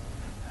breath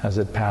as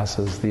it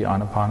passes the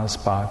Anapana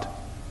spot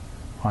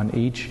on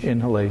each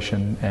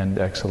inhalation and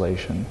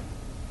exhalation.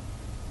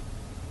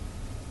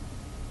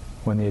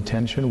 When the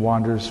attention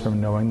wanders from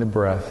knowing the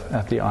breath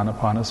at the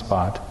Anapana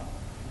spot,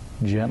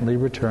 gently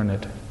return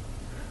it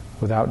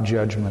without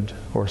judgment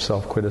or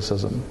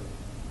self-criticism.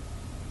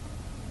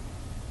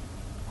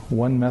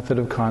 One method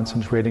of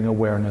concentrating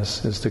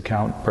awareness is to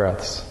count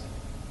breaths.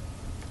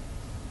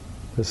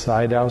 The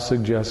Sayadaw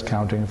suggests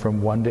counting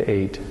from 1 to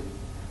 8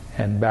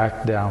 and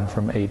back down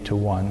from 8 to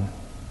 1,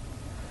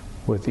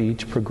 with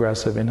each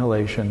progressive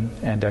inhalation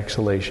and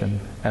exhalation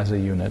as a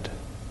unit.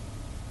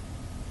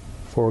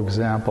 For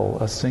example,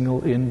 a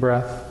single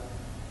in-breath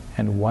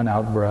and one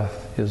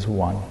out-breath is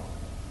 1.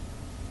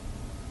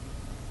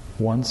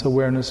 Once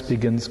awareness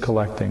begins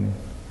collecting,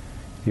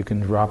 you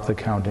can drop the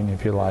counting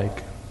if you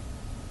like.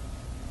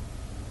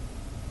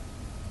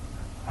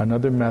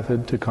 Another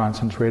method to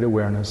concentrate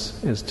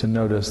awareness is to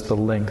notice the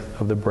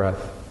length of the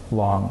breath,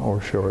 long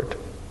or short.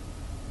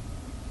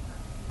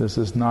 This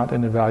is not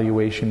an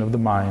evaluation of the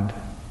mind,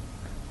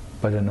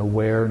 but an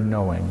aware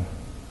knowing.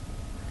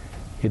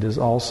 It is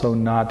also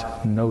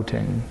not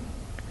noting,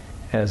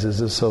 as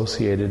is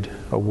associated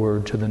a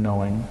word to the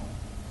knowing.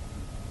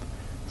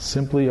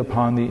 Simply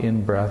upon the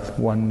in-breath,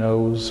 one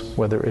knows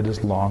whether it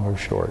is long or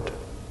short.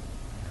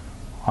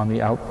 On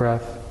the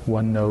out-breath,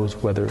 one knows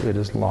whether it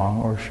is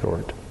long or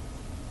short.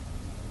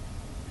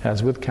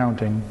 As with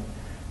counting,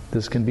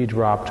 this can be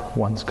dropped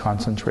once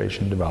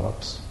concentration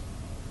develops.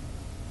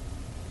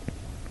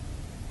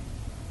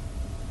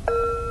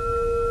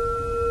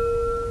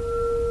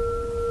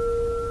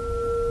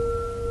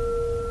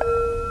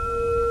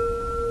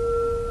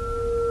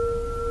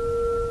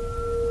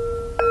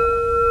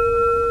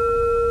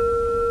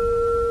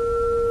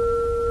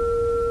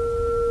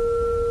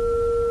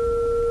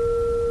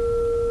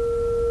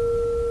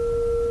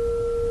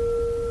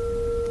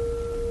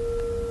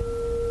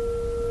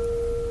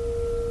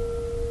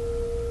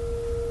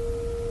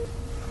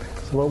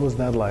 So what was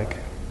that like?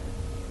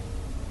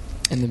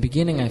 In the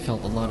beginning, I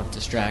felt a lot of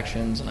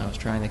distractions, and I was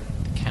trying the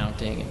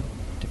counting and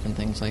different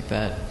things like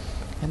that,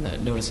 and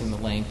noticing the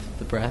length of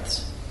the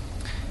breaths.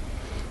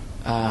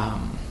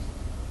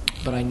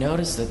 But I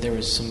noticed that there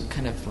was some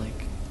kind of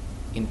like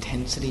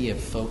intensity of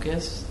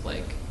focus,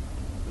 like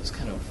it was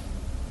kind of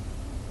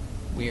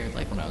weird,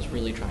 like when I was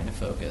really trying to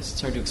focus.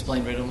 It's hard to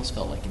explain, but it almost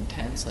felt like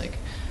intense. Like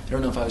I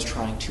don't know if I was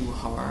trying too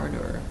hard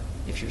or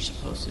if you're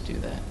supposed to do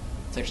that.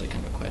 It's actually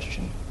kind of a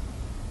question.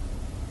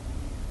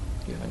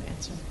 Do you have an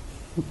answer?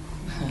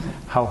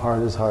 How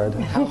hard is hard?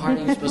 How hard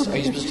are you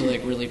supposed to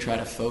like really try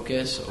to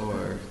focus,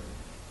 or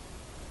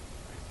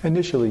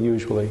Initially,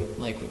 usually.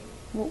 like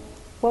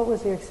What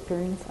was your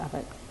experience of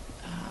it?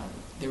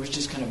 there was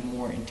just kind of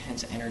more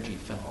intense energy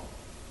felt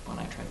when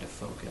I tried to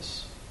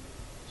focus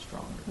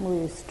stronger.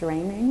 Were you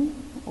straining,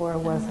 or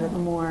was it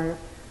more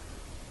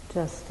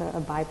just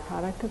a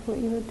byproduct of what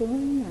you were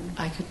doing?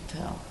 Or? I could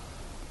tell.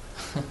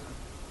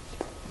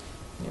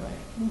 Anyway,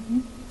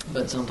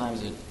 but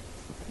sometimes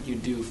you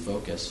do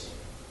focus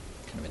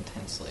kind of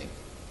intensely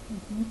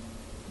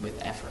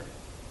with effort.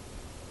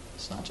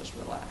 It's not just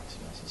relaxed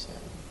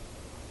necessarily.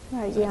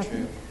 Right. Is that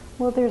true?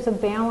 Well, there's a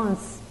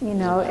balance, in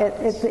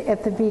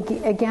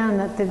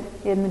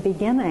the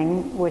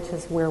beginning, which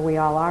is where we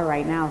all are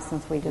right now,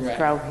 since we just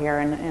drove here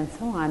and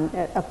so on.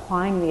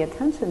 Applying the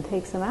attention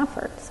takes some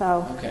effort.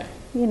 So, Okay.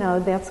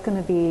 that's going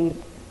to be,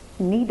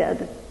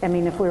 needed. I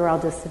mean, if we were all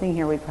just sitting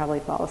here, we'd probably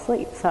fall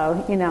asleep.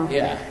 So,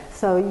 Yeah.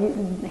 So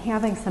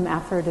having some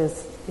effort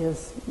is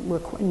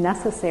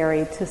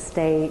necessary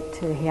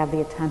to have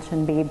the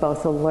attention be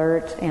both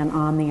alert and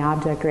on the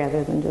object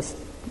rather than just,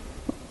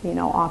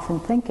 often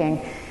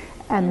thinking.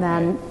 And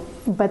then,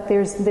 but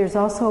there's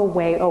also a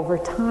way over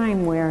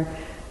time where,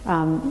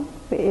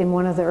 in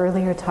one of the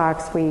earlier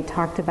talks, we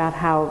talked about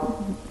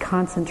how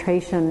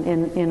concentration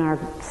in our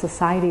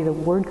society, the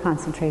word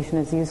concentration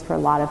is used for a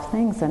lot of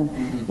things, and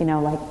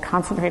like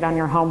concentrate on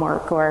your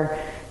homework, or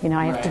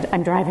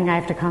I'm driving, I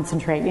have to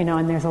concentrate,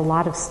 and there's a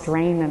lot of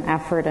strain and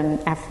effort and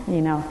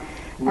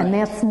and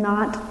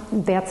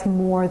that's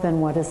more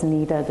than what is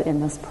needed in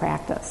this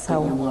practice.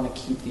 So you want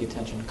to keep the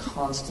attention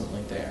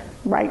constantly there.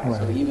 Right.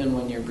 So even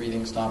when your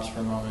breathing stops for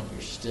a moment,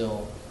 you're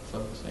still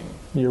focusing.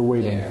 You're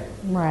waiting. There.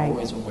 Right.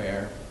 Always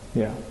aware.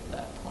 Yeah. At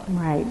that point.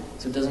 Right.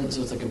 So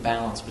it's like a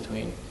balance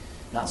between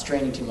not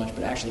straining too much,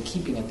 but actually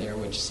keeping it there,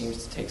 which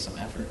seems to take some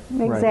effort.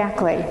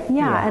 Exactly. Right.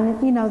 Yeah, and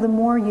the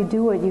more you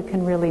do it, you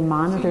can really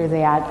monitor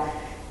that.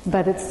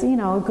 But it's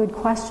a good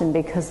question,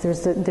 because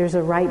there's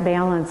a right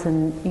balance,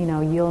 and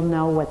you'll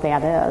know what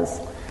that is.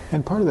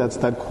 And part of that's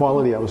that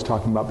quality I was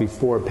talking about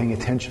before, paying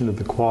attention to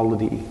the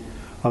quality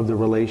of the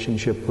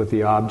relationship with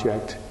the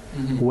object.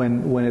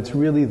 Mm-hmm. When it's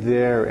really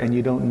there and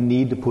you don't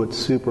need to put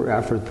super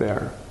effort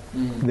there,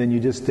 then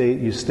you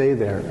stay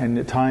there. And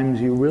at times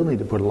you really need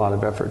to put a lot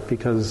of effort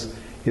because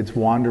it's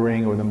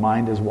wandering or the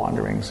mind is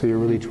wandering. So you're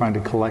really trying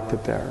to collect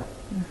it there.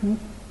 Mm-hmm.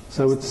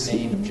 So that's it's the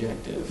main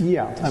objective.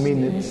 Yeah, I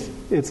mean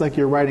it's like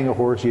you're riding a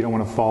horse. You don't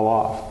want to fall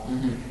off.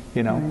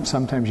 Mm-hmm.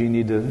 Sometimes you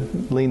need to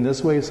lean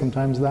this way,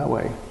 sometimes that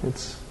way.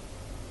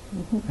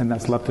 And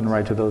that's left and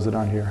right to those that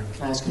aren't here.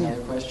 Can I ask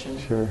another question?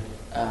 Sure.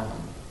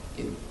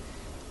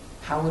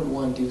 How would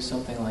one do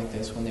something like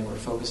this when they were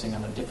focusing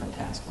on a different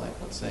task, like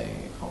let's say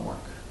homework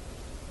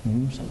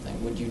or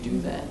something? Would you do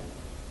that?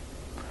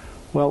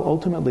 Well,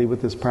 ultimately,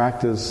 with this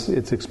practice,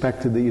 it's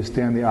expected that you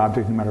stay on the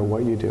object no matter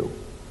what you do.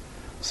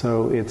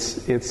 So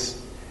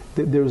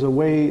there's a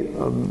way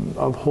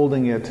of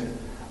holding it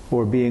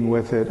or being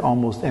with it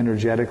almost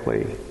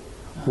energetically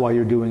while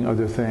you're doing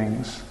other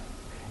things.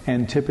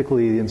 And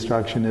typically the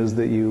instruction is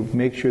that you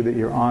make sure that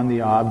you're on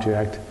the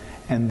object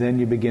and then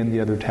you begin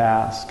the other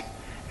task.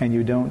 And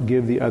you don't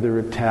give the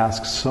other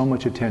task so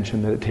much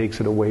attention that it takes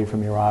it away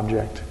from your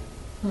object.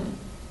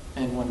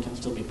 And one can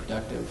still be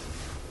productive.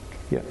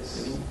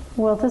 Yes.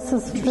 Well, this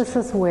is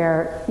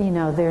where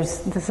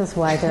this is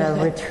why there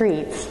are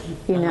retreats.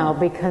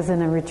 Because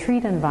in a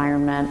retreat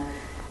environment,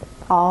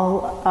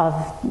 all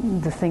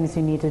of the things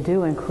you need to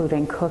do,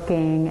 including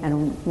cooking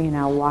and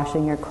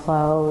washing your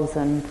clothes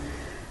and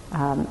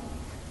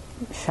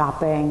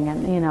shopping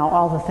and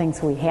all the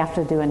things we have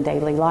to do in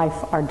daily life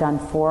are done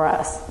for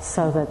us,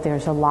 so that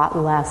there's a lot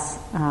less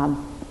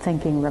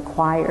thinking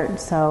required.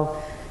 So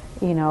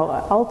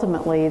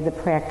ultimately the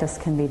practice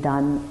can be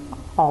done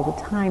all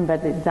the time,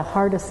 but the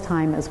hardest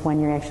time is when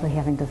you're actually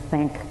having to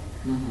think.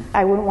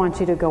 I wouldn't want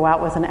you to go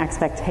out with an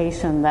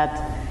expectation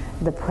that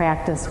the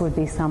practice would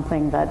be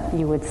something that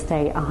you would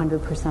stay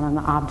 100% on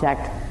the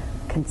object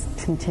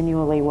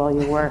continually while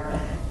you were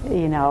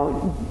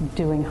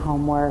doing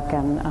homework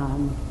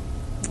and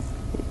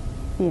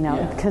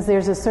because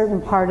there's a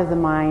certain part of the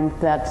mind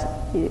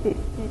that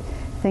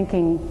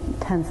thinking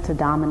tends to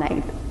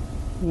dominate.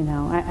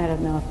 I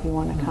don't know if you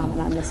want to comment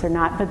on this or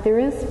not, but there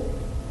is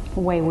a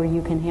way where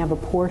you can have a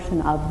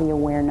portion of the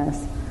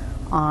awareness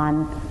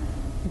on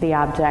the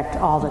object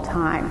all the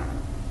time.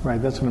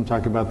 Right, that's what I'm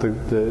talking about,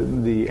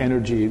 the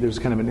energy. There's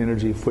kind of an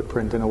energy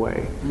footprint in a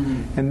way.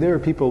 And there are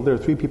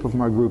 3 people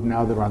from our group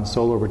now that are on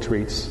solo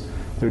retreats.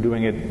 They're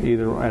doing it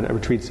either at a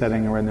retreat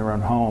setting or in their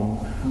own home,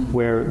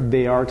 where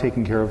they are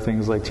taking care of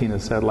things, like Tina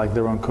said, like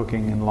their own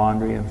cooking and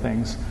laundry and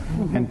things.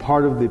 And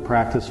part of the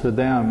practice for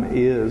them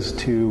is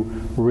to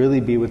really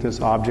be with this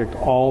object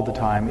all the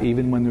time,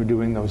 even when they're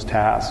doing those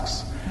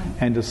tasks,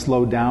 and to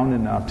slow down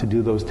enough to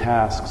do those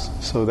tasks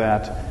so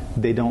that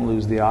they don't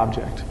lose the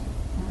object.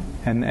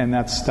 And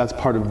that's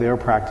part of their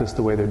practice,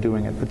 the way they're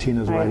doing it. But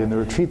Tina's right. In the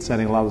retreat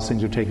setting, a lot of those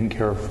things are taken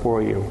care of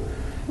for you.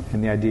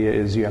 And the idea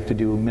is you have to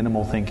do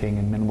minimal thinking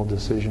and minimal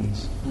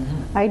decisions.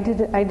 I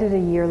did a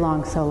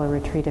year-long solo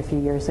retreat a few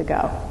years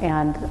ago,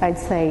 and I'd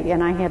say,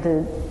 and I had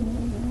to,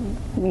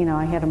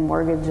 I had a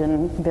mortgage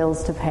and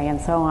bills to pay and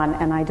so on,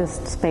 and I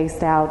just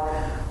spaced out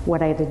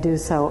what I had to do.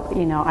 So,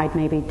 I'd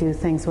maybe do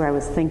things where I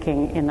was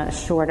thinking in a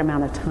short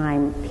amount of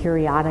time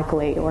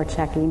periodically, or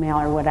check email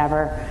or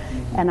whatever.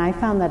 And I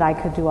found that I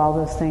could do all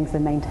those things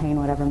and maintain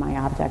whatever my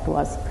object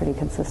was pretty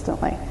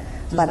consistently.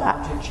 Does the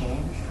object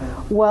change?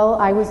 Well,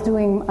 I was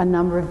doing a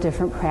number of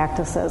different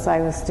practices.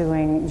 I was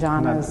doing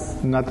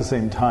jhanas. Not at the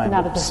same time.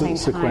 Not at the same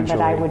time,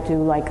 but I would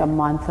do like a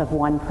month of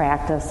one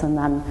practice and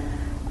then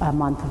a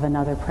month of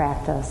another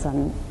practice.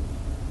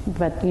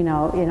 But in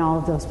all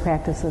of those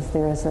practices,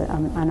 there is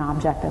an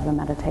object of the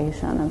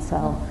meditation, and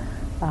so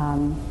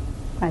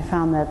I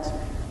found that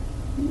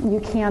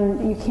you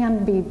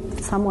can be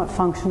somewhat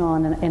functional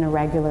in a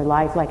regular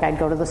life. Like I'd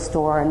go to the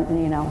store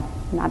and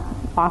not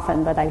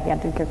often, but I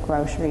had to get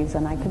groceries,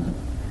 and I could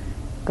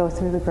go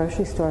through the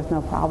grocery store with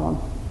no problem.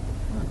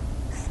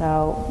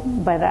 So,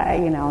 but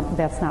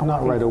that's not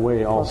Not working right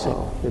away. full Also,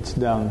 time. it's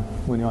down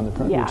when you're on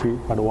the Yeah. retreat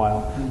quite a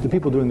while. The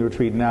people doing the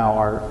retreat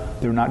now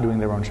they're not doing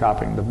their own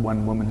shopping. The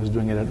one woman who's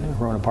doing it at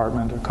her own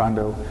apartment or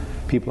condo,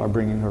 people are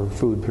bringing her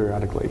food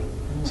periodically,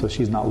 so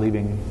she's not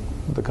leaving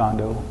the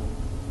condo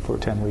for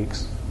 10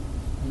 weeks.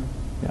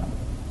 Yeah.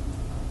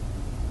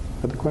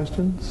 Other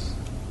questions?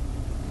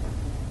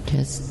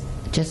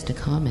 Just a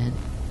comment.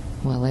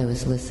 While I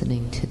was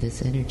listening to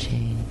this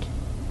interchange,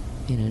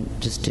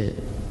 just to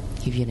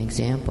give you an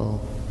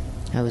example,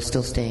 I was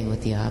still staying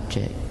with the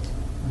object.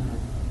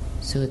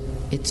 So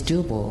it's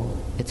doable.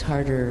 It's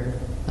harder,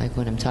 like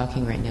when I'm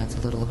talking right now, it's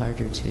a little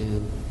harder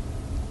to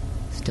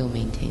still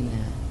maintain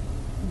that.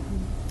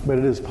 But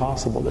it is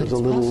possible. There's But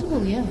it's a little,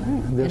 possible, yeah.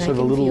 there's And sort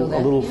of I can feel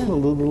that, a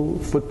little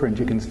footprint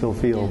you can still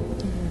feel.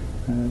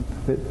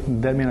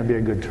 That may not be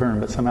a good term,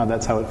 but somehow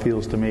that's how it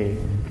feels to me.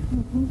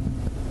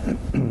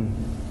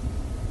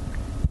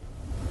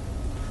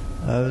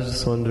 I was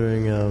just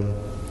wondering,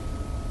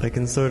 I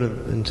can sort of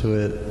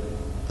intuit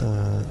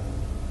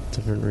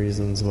different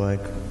reasons why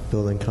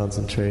building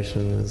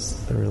concentration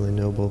is a really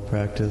noble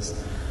practice.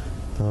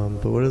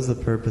 But what is the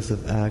purpose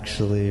of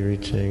actually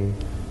reaching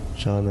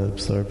jhana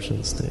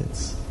absorption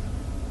states?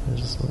 I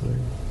was just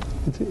wondering.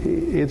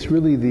 It's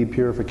really the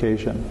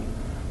purification.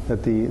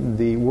 That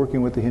the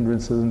working with the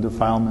hindrances and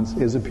defilements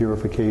is a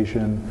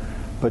purification,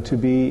 but to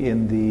be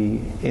in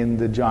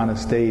the jhana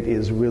state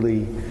is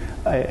really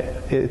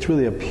it's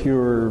really a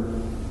pure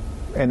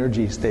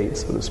energy state,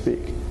 so to speak,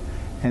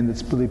 and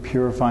it's really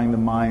purifying the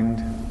mind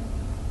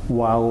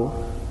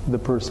while the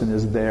person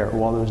is there,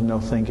 while there's no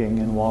thinking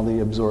and while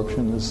the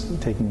absorption is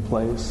taking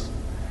place.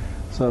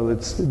 So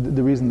it's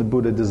the reason the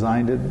Buddha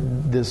designed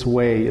it this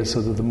way is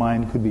so that the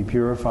mind could be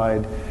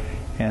purified,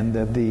 and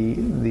that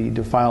the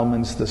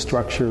defilements, the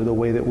structure, the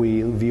way that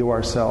we view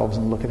ourselves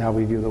and look at how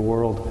we view the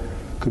world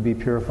could be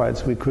purified,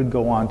 so we could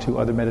go on to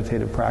other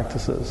meditative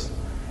practices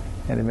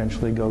and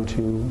eventually go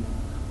to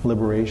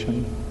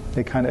liberation.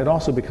 It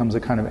also becomes a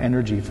kind of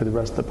energy for the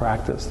rest of the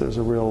practice. There's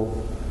a real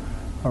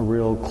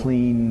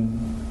clean,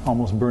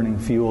 almost burning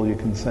fuel, you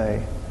can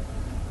say,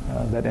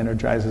 that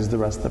energizes the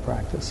rest of the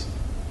practice.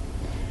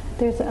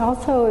 There's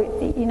also,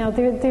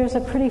 there's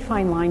a pretty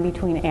fine line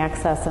between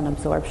access and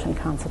absorption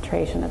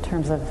concentration in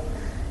terms of,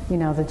 the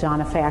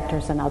jhana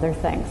factors and other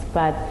things.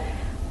 But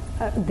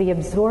the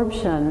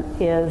absorption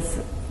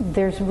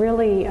there's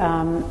really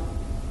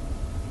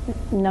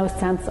no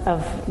sense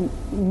of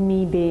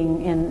me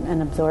being in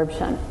an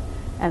absorption.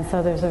 And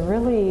so there's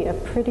a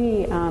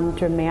pretty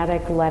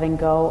dramatic letting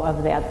go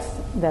of that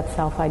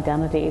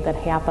self-identity that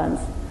happens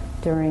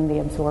during the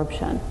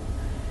absorption.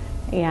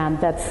 And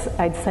that's,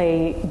 I'd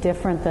say,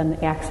 different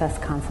than access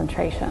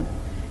concentration.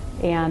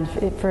 And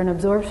for an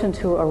absorption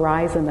to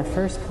arise in the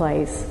first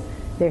place,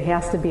 there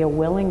has to be a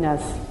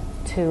willingness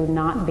to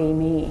not be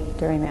me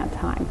during that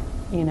time,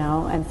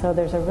 And so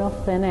there's a real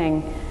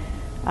thinning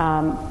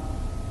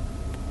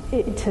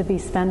to be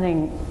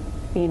spending,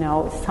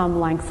 some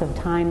lengths of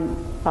time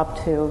up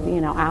to,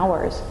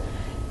 hours,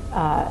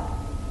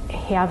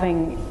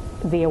 having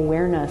the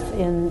awareness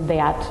in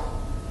that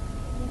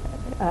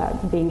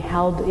being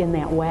held in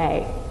that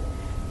way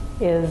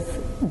is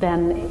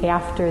then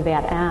after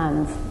that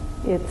ends,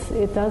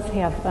 it does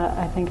have,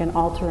 I think, an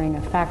altering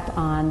effect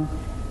on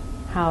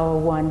how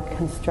one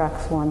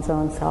constructs one's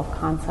own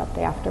self-concept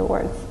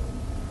afterwards.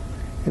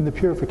 And the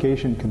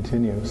purification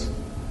continues.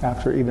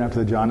 Even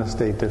after the jhana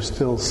state, there's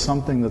still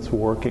something that's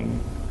working,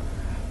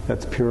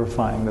 that's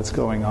purifying, that's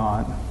going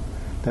on,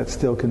 that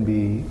still can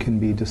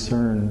be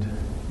discerned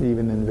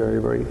even in a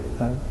very, very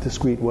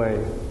discreet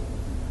way.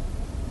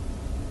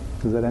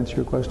 Does that answer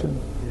your question?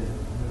 Yeah.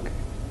 Okay.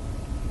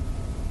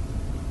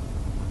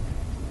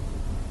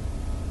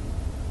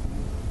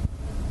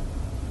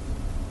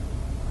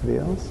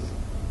 Anybody else?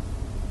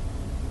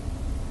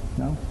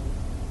 No?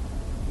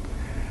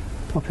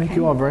 Well, thank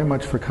you all very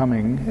much for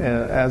coming.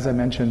 As I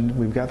mentioned,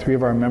 we've got 3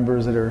 of our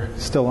members that are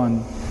still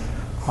on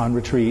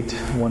retreat.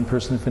 One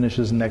person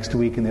finishes next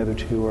week, and the other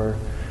 2 are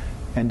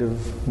end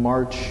of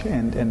March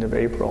and end of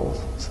April.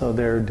 So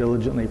they're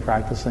diligently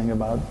practicing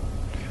about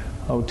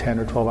 10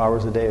 or 12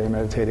 hours a day. They're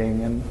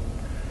meditating and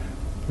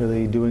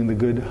really doing the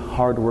good,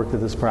 hard work that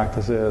this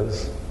practice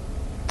is.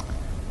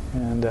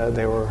 And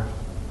they were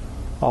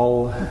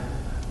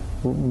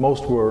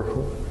most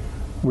were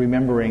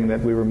remembering that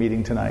we were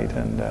meeting tonight,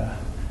 and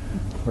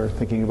we're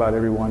thinking about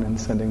everyone and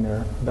sending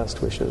their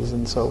best wishes.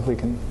 And so if we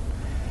can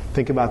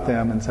think about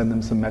them and send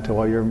them some metta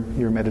while you're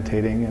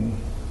meditating, and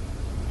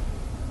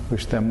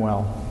wish them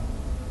well.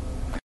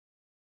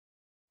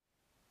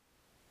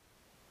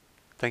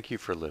 Thank you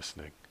for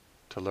listening.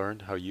 To learn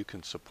how you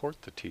can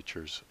support the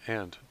teachers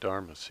and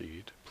Dharma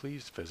Seed,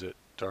 please visit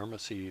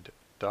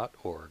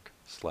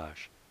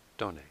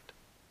dharmaseed.org/donate.